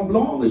his storm, as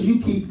long as you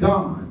keep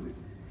God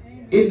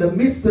in the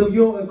midst of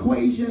your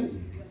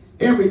equation,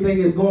 everything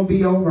is going to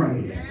be all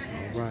right.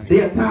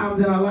 There are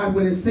times in our life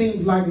when it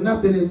seems like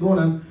nothing is going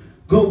to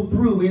go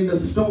through in the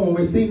storm.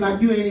 It seems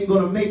like you ain't even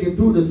going to make it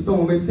through the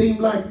storm. It seems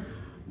like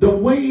the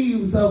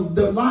waves of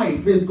the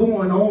life is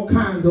going all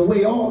kinds of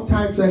way. All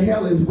types of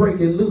hell is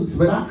breaking loose.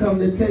 But I come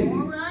to tell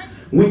you,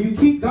 when you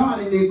keep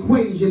God in the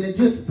equation and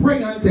just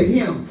pray unto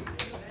him,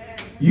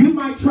 you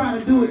might try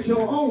to do it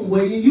your own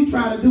way and you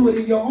try to do it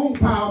in your own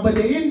power, but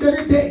at the end of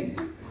the day,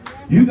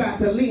 you got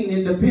to lean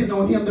and depend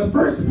on him. The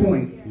first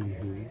point,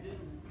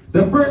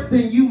 the first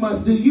thing you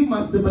must do, you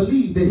must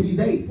believe that he's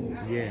able.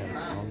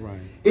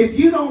 If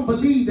you don't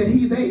believe that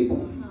he's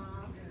able,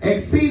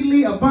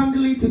 exceedingly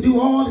abundantly to do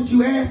all that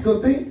you ask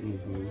or think,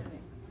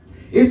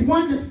 it's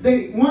one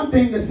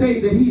thing to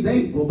say that he's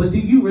able, but do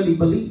you really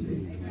believe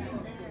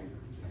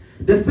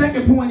it? The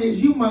second point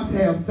is you must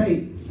have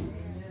faith.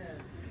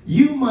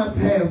 You must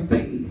have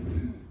faith.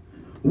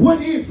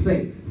 What is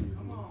faith?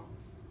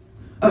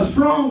 A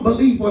strong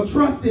belief or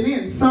trusting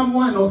in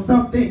someone or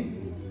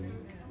something.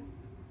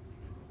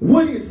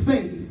 What is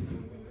faith?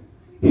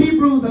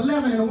 Hebrews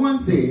 11:1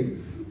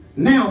 says,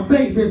 now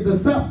faith is the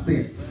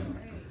substance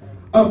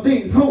of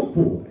things hoped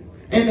for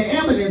and the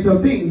evidence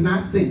of things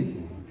not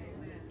seen.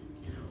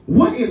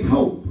 What is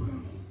hope?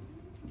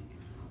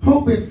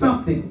 Hope is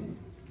something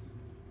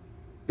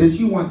that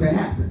you want to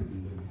happen.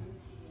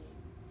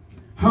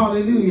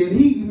 Hallelujah. And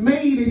he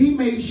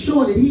made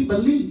sure that he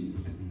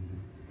believed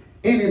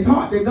in his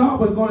heart that God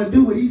was going to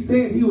do what he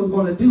said he was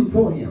going to do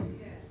for him.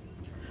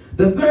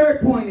 The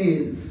third point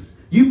is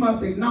you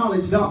must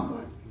acknowledge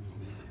God.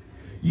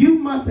 You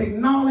must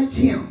acknowledge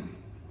him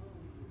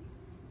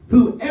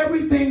through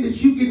everything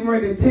that you're getting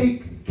ready to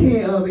take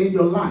care of in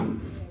your life.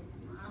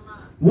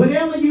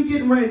 Whatever you're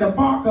getting ready to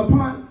embark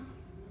upon,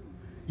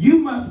 you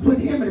must put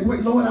him in the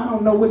great. Lord, I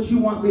don't know what you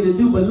want me to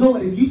do, but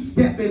Lord, if you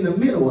step in the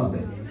middle of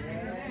it,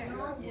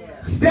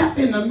 step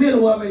in the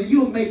middle of it,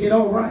 you'll make it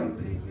all right.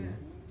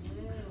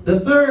 The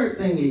fourth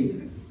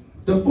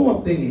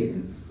thing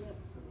is,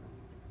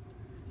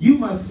 you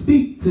must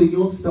speak to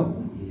your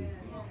storm.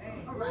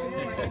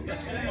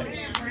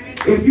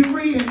 If you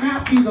read in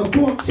Matthew, the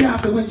 4th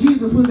chapter, when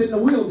Jesus was in the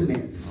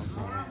wilderness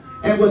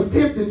and was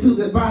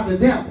tempted by the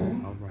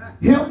devil,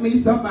 help me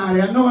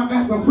somebody. I know I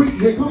got some preachers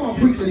here. Come on,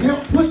 preachers,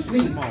 help push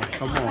me.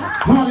 Come on.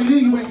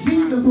 Hallelujah. When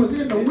Jesus was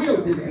in the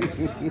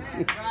wilderness,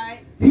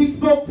 he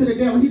spoke to the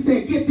devil. He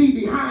said, get thee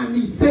behind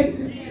me,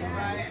 Satan.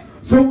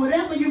 So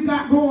whatever you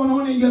got going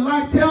on in your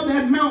life, tell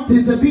that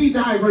mountain to be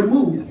thy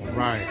removed.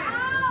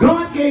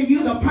 God gave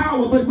you the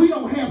power, but we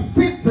don't have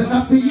sense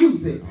enough to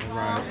use it.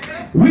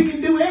 We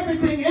can do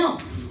everything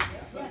else.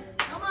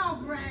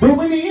 But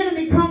when the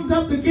enemy comes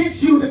up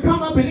against you to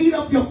come up and eat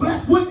up your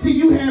flesh, what do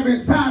you have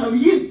inside of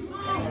you?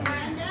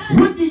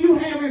 What do you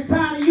have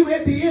inside of you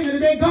at the end of the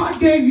day? God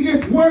gave you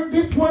this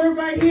word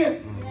right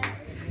here.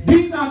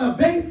 These are the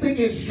basic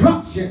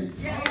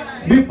instructions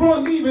before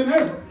leaving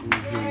earth.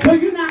 So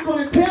you're not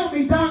going to tell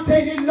me Donta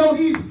didn't know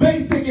these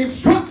basic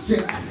instructions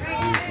conscience.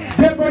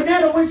 That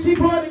Bernetta, when she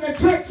brought in the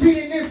church, she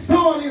didn't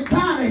install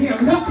inside of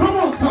him. Now, come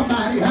on,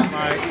 somebody.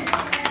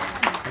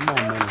 Come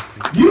on,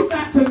 minister. You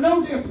got to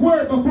know this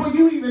word before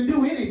you even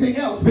do anything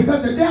else,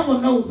 because the devil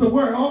knows the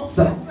word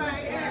also.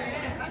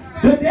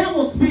 The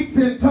devil speaks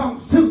in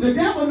tongues too. The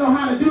devil knows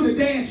how to do the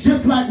dance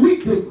just like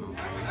we do.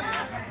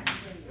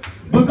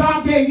 But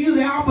God gave you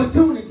the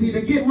opportunity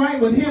to get right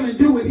with him and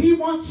do what he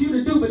wants you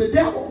to do. But the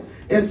devil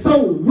is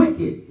so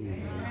wicked.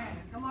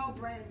 Come on,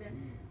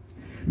 Brandon.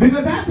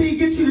 Because after he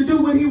gets you to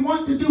do what he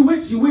wants to do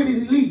with you, where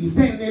did he leave you?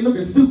 Standing there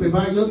looking stupid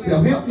by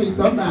yourself. Help me,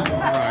 somebody. All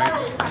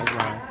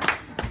right.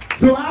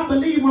 So I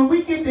believe when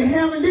we get to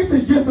heaven, this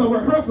is just a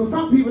rehearsal.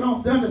 Some people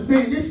don't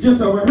understand. This is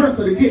just a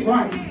rehearsal to get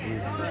right.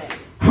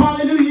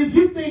 Hallelujah. If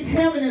you think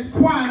heaven is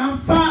quiet, I'm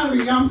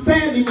sorry. I'm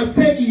sadly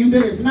mistaking you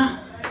that it's not.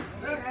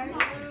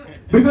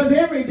 Because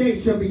every day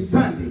shall be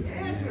Sunday.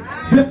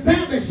 The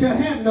Sabbath shall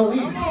have no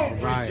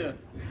end. Right.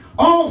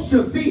 All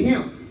shall see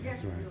him.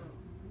 That's right.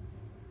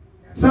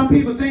 Some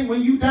people think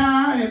when you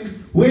die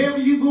and wherever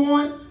you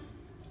going,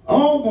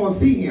 all going to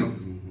see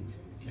him.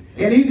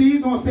 And either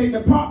you're going to say,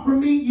 depart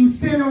from me, you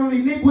sinner of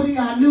iniquity,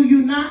 I knew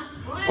you not.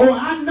 Or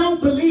I don't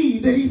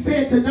believe that he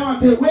said to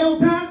Donta, well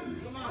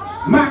done,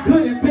 my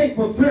good and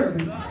faithful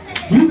servant.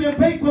 You've been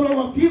faithful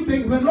over a few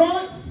things, but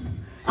Lord,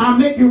 I'll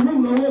make you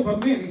ruler over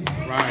many.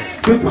 Right.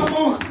 So come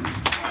on.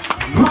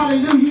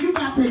 Hallelujah. You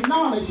got to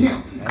acknowledge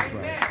him. That's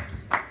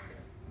right.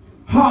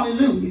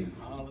 Hallelujah.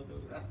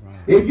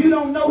 If you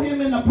don't know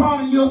him in the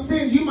pardon of your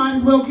sins, you might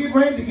as well get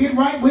ready to get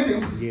right with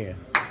him. Yeah.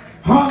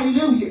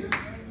 Hallelujah.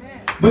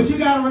 But you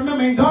got to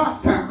remember, in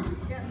God's time.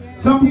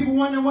 Some people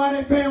wonder why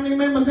their family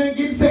members ain't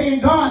getting saved in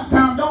God's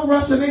time. Don't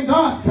rush him in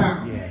God's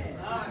time.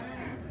 Yeah.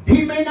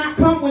 He may not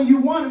come when you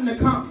want him to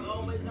come.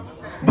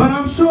 But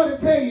I'm sure to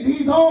tell you,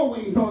 he's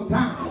always on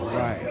time.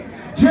 Right.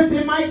 Just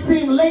it might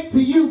seem late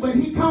to you, but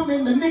he come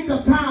in the nick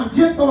of time,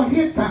 just on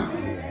his time.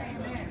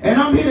 And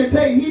I'm here to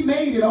tell you, he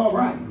made it all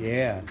right.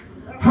 Yeah.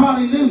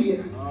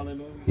 Hallelujah.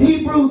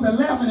 Hebrews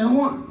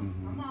 11:1.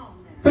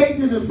 Faith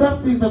is the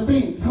substance of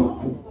things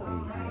hoped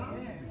for,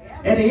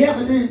 and the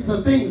evidence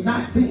of things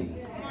not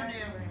seen.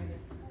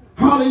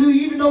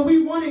 Hallelujah. Even though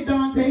we wanted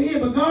Donta here,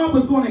 but God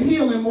was going to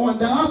heal him on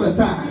the other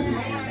side.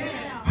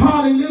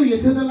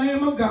 Hallelujah to the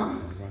Lamb of God.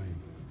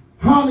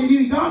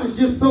 Hallelujah. God is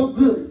just so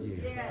good.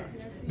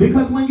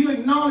 Because when you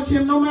acknowledge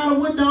him, no matter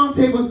what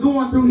Donta was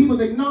going through, he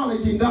was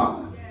acknowledging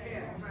God.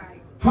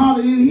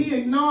 Hallelujah. He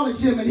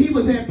acknowledged him and he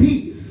was at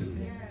peace.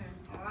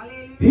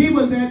 He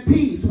was at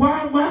peace.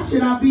 Why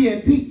should I be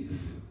at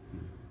peace?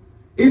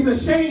 It's a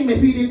shame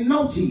if he didn't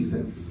know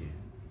Jesus.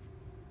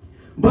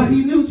 But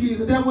he knew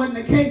Jesus. That wasn't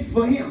the case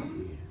for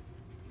him.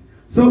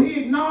 So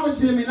he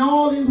acknowledged him in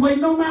all his ways.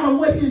 No matter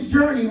what his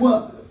journey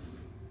was,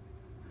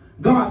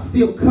 God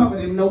still covered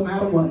him no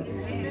matter what.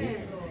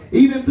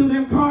 Even through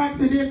them car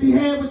accidents he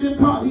had with them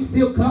cars, he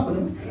still covered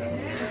him.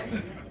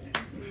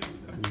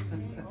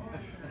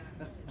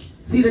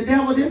 See, the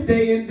devil this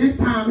day and this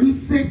time,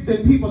 he's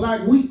sifting people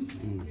like wheat.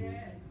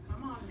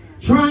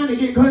 Trying to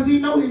get, because he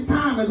knows his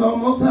time is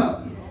almost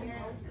up.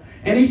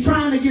 And he's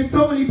trying to get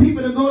so many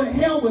people to go to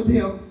hell with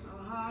him.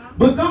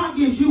 But God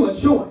gives you a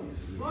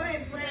choice.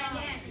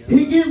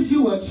 He gives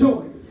you a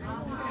choice.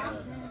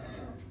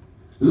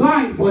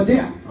 Life or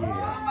death.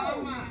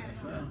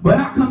 But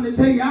I come to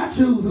tell you, I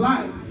choose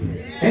life.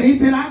 And he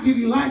said, I give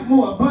you life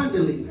more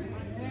abundantly.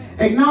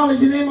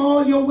 Acknowledging him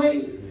all your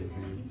ways.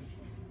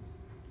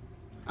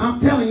 I'm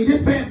telling you,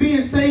 this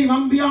being saved,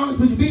 I'm going to be honest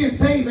with you, being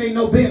saved ain't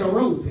no bed of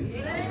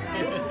roses.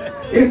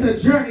 It's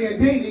a journey, a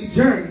daily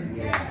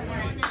journey.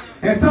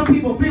 And some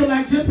people feel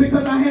like just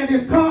because I had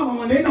this car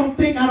on, they don't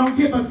think I don't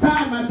get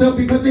beside myself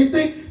because they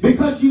think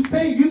because you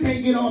say you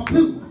can't get off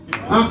too.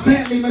 I'm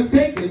sadly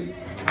mistaken.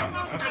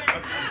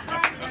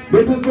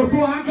 Because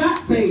before I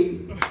got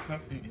saved,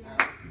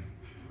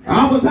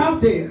 I was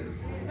out there.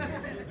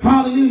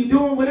 Hallelujah,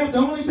 doing whatever. The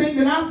only thing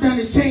that I've done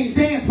is change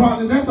dance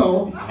partners, that's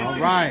all. All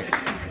right.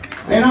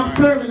 And I'm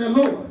serving the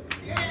Lord.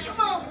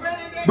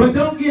 But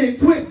don't get it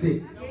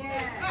twisted.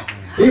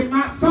 If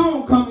my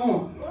song come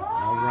on.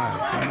 All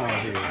right. Come on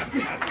here.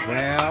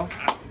 Well.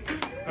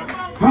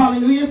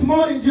 Hallelujah. It's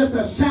more than just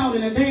a shout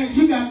and a dance.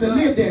 You got to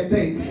live that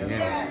thing.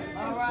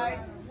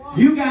 Yeah.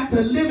 You got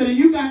to live it and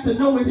you got to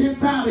know it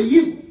inside of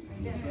you.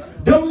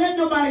 Don't let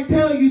nobody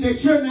tell you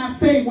that you're not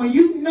saved. When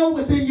you know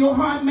within your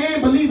heart,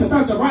 man believeth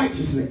unto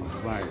righteousness.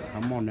 Right.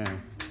 Come on now.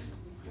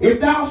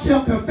 If thou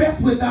shalt confess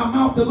with thy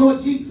mouth the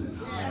Lord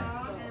Jesus,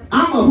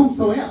 I'm a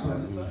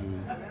whosoever.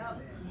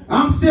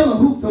 I'm still a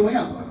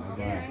whosoever.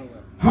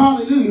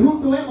 Hallelujah.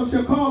 Whosoever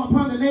shall call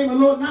upon the name of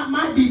the Lord not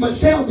might be, but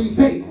shall be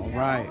saved. All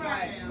right.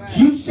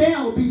 You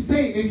shall be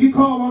saved if you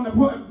call on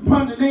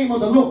upon the name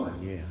of the Lord.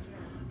 Yeah.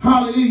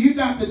 Hallelujah. You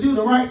got to do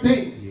the right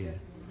thing. Yeah.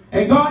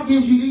 And God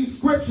gives you these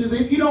scriptures.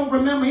 If you don't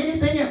remember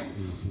anything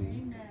else,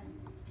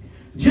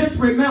 just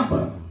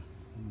remember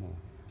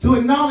to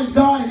acknowledge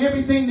God in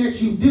everything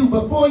that you do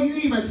before you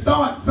even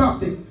start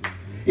something.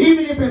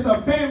 Even if it's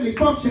a family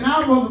function,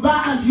 I will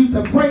advise you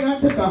to pray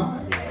unto God.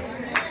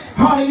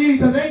 Hallelujah.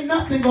 Because ain't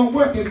nothing going to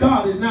work if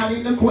God is not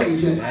in the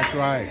equation. That's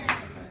right.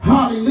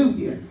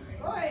 Hallelujah.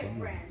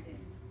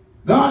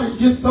 God is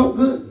just so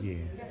good. Yeah.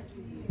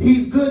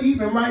 He's good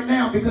even right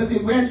now, because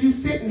as you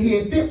sitting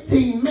here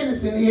 15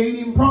 minutes and he ain't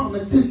even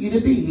promised to you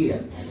to be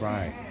here.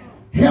 Right.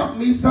 Help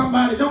me,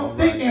 somebody. Don't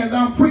think as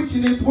I'm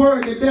preaching this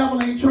word, the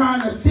devil ain't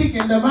trying to seek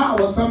and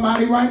devour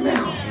somebody right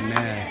now.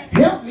 Amen.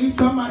 Help me,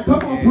 somebody.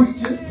 Come on,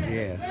 preachers.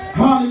 Yeah.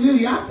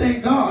 Hallelujah. I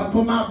thank God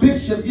for my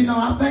bishop. You know,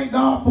 I thank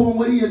God for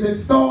what he has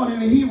installed,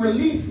 and he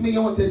released me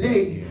on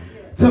today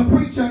to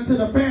preach unto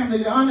the family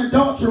the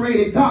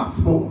unadulterated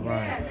gospel.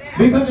 Right.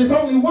 Because there's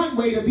only one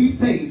way to be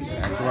saved.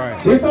 That's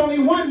right. There's only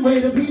one way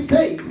to be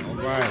saved.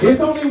 Right. There's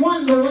only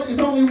one Lord, there's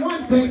only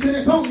one faith, and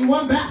there's only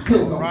one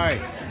baptism.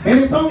 Right. And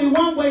it's only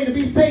one way to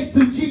be saved,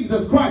 through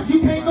Jesus Christ.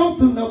 You can't go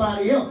through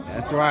nobody else.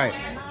 That's right.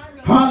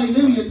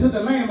 Hallelujah to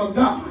the Lamb of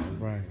God.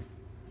 Right.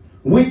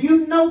 When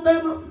you know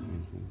better,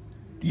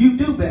 you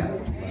do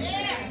better.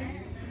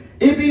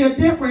 It'd be a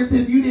difference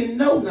if you didn't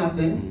know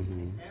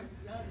nothing,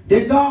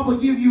 that God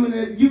would give you,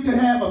 and you could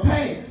have a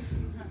pass.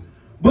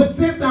 But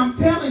since I'm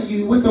telling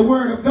you what the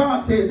word of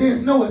God says,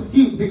 there's no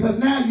excuse, because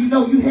now you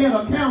know you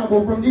held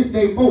accountable from this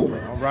day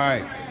forward. All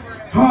right.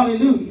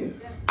 Hallelujah.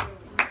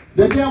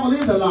 The devil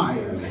is a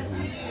liar.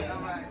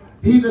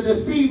 He's a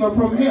deceiver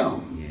from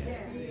hell.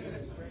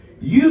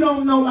 You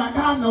don't know like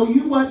I know.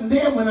 You wasn't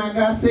there when I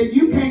got saved.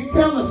 You can't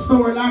tell a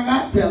story like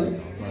I tell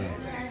it.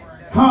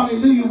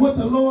 Hallelujah. What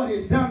the Lord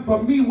has done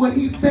for me, what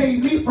he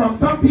saved me from.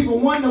 Some people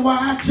wonder why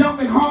I jump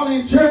and holler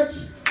in church.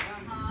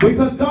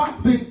 Because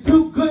God's been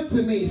too good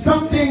to me.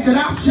 Some things that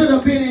I should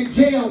have been in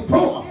jail for.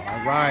 All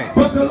right.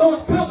 But the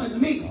Lord covered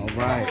me. All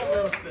right.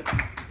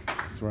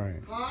 That's right.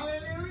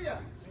 Hallelujah.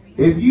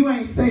 If you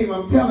ain't saved,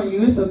 I'm telling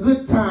you, it's a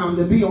good time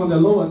to be on the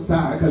Lord's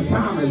side, because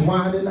time is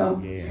winding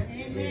up. Yeah.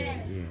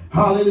 Yeah.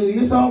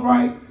 Hallelujah. It's all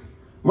right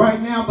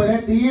now, but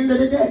at the end of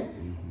the day,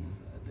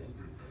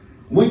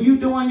 when you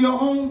doing your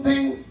own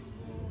thing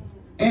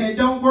and it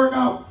don't work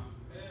out,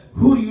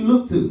 who do you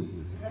look to?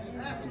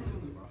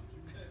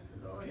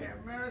 Lord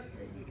have mercy.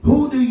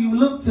 Who do you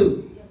look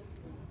to?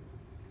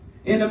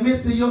 In the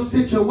midst of your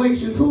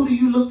situations, who do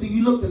you look to?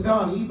 You look to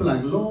God, and you be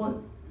like, Lord,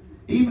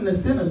 even the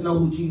sinners know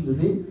who Jesus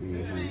is.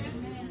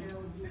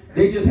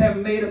 They just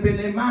haven't made up in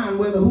their mind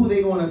who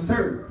they're going to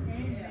serve.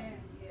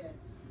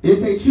 It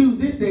say, choose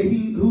this day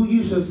who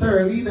you shall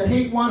serve. Either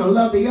hate one or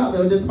love the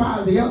other or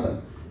despise the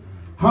other.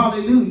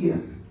 Hallelujah.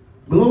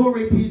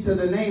 Glory be to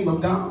the name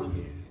of God.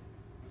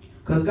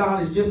 Because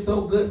God is just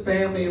so good,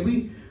 family.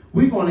 And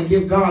we're going to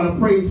give God a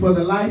praise for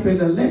the life and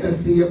the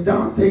legacy of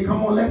Donta.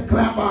 Come on, let's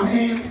clap our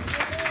hands.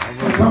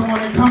 And come on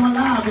and come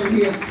alive in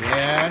here.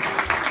 Yes.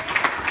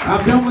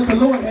 I've done what the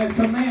Lord has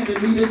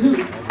commanded me to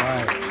do. All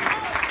right.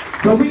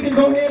 So we can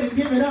go ahead and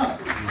give it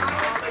up.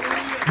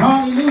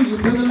 Hallelujah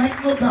to the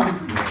Lamb of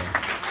God.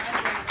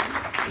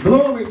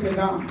 Glory to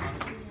God.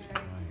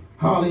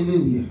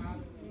 Hallelujah.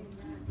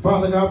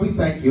 Father God, we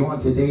thank you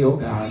on today, oh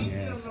God.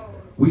 Yes.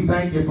 We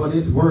thank you for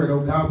this word, oh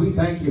God. We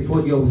thank you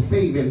for your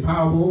saving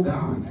power, oh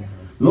God.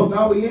 Lord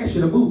God, we ask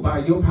you to move by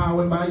your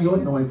power and by your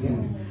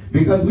anointing,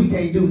 because we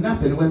can't do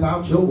nothing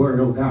without your word,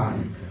 oh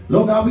God.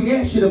 Lord God, we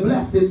ask you to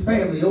bless this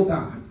family, oh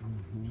God.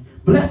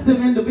 Bless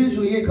them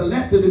individually and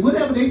collectively,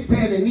 whatever they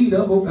stand in need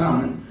of, oh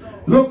God.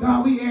 Lord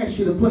God, we ask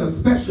you to put a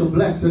special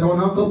blessing on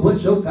Uncle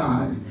Butch, oh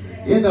God.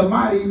 In the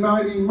mighty,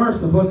 mighty,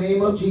 merciful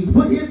name of Jesus.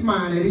 Put his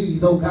mind at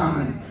ease, oh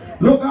God.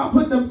 Lord God,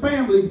 put the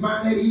family's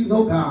mind at ease,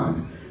 oh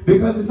God.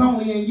 Because it's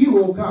only in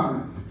you, oh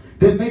God,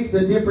 that makes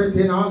a difference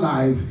in our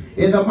life.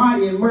 In the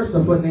mighty and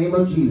merciful name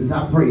of Jesus,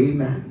 I pray,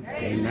 amen.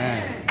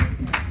 Amen.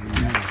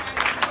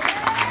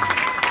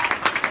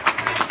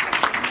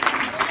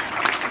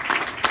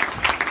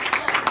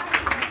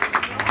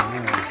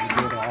 You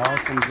did an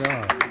awesome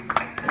job.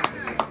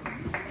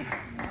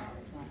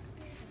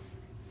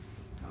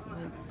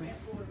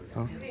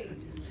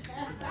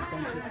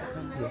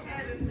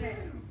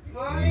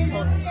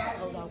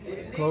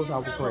 Close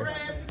out with prayer.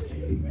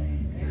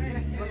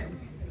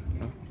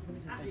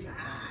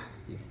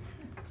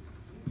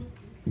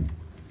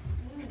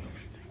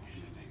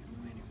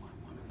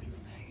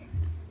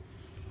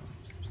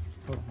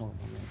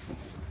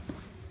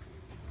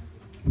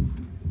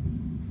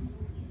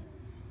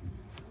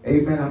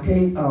 Amen.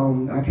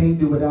 I can't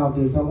do without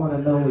this. I want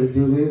to know if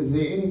is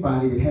there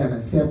anybody that have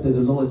accepted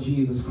the Lord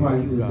Jesus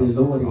Christ as the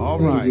Lord and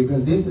Savior,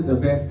 because this is the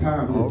best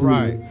time to do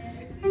it.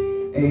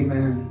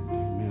 Amen.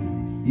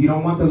 You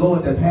don't want the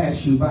Lord to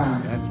pass you by.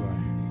 That's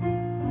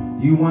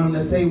right. You want him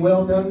to say,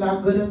 well done,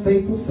 thy good and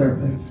faithful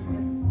servant. That's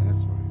right.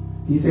 That's right.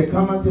 He said,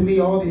 come unto me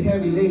all the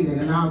heavy laden,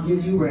 and I'll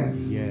give you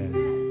rest. Yes.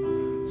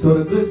 So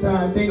the good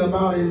side thing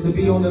about it is to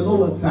be on the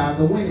Lord's side,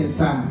 the winning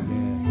side.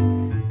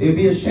 Yes. It'd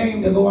be a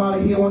shame to go out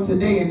of here on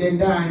today and then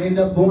die and end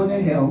up going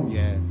to hell.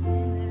 Yes.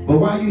 But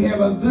while you have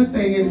a good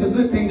thing, it's a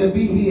good thing to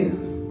be here.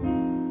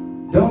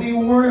 Don't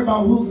even worry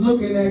about who's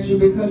looking at you,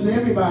 because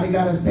everybody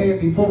got to stand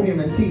before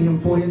him and see him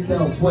for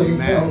himself. For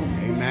himself.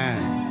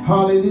 Amen.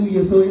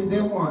 Hallelujah. So is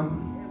there one?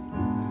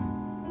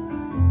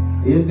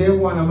 Is there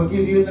one? I'm going to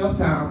give you enough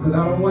time, because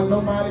I don't want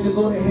nobody to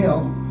go to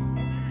hell.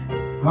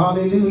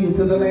 Hallelujah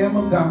to the Lamb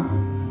of God.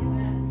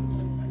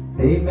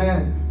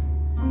 Amen.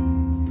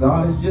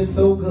 God is just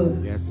so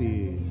good. Yes,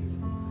 He is.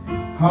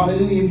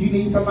 Hallelujah. If you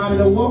need somebody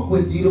to walk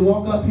with you, to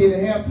walk up here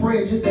to have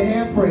prayer, just to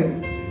have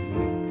prayer.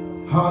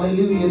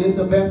 Hallelujah. This is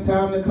the best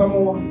time to come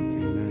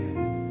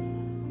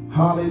on.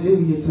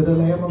 Hallelujah to the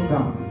Lamb of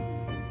God.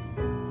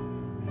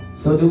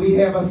 So do we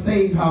have a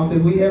safe house?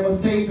 If we have a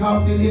safe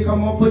house in here,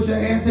 come on, put your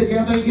hands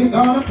together and give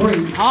God a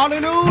praise.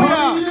 Hallelujah.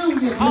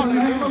 Hallelujah.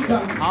 Hallelujah.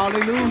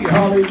 Hallelujah.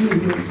 Hallelujah.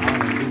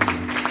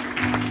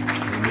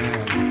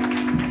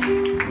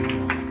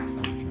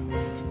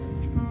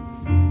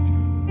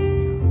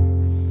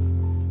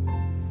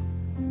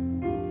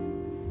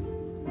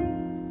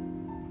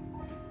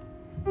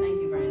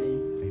 Thank you,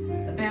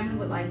 Brandon. The family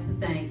would like to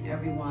thank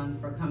everyone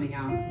for coming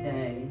out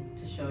today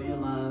to show your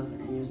love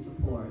and your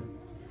support.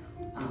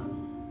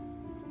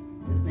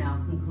 This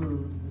now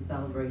concludes the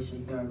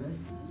celebration service.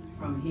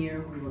 From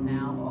here, we will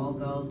now all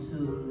go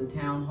to the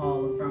Town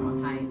Hall of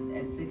Fairmont Heights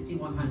at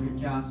 6100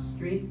 Josh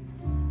Street.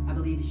 I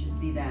believe you should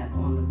see that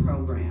on the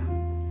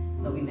program.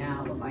 So we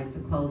now would like to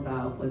close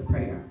out with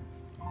prayer.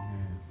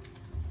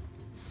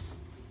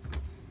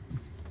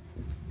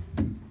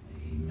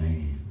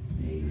 Amen.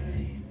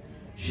 Amen.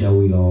 Shall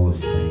we all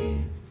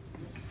stand?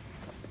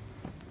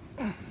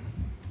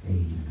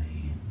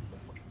 Amen.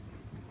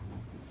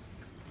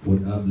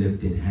 With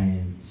uplifted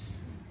hands.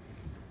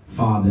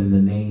 Father, in the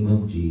name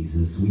of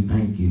Jesus, we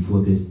thank you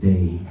for this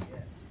day.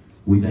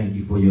 We thank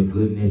you for your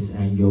goodness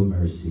and your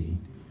mercy.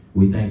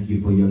 We thank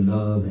you for your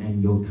love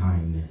and your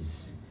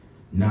kindness.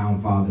 Now,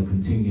 Father,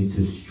 continue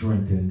to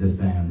strengthen the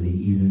family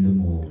even the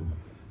more.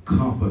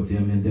 Comfort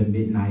them in the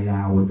midnight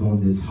hour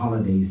during this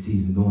holiday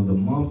season, during the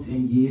months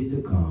and years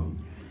to come.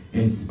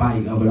 In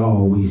spite of it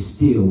all, we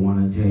still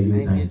want to tell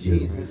you thank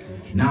you.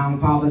 Now,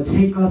 Father,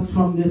 take us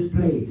from this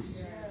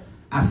place.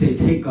 I say,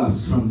 take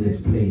us from this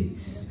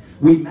place.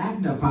 We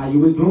magnify you,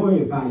 we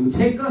glorify you.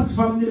 Take us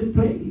from this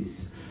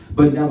place,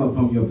 but never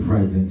from your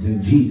presence.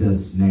 In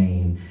Jesus'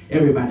 name,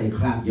 everybody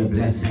clap your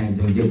blessed hands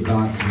and give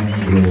God's name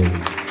glory.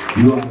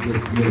 You are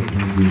dismissed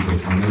in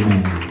Jesus' name.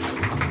 Amen.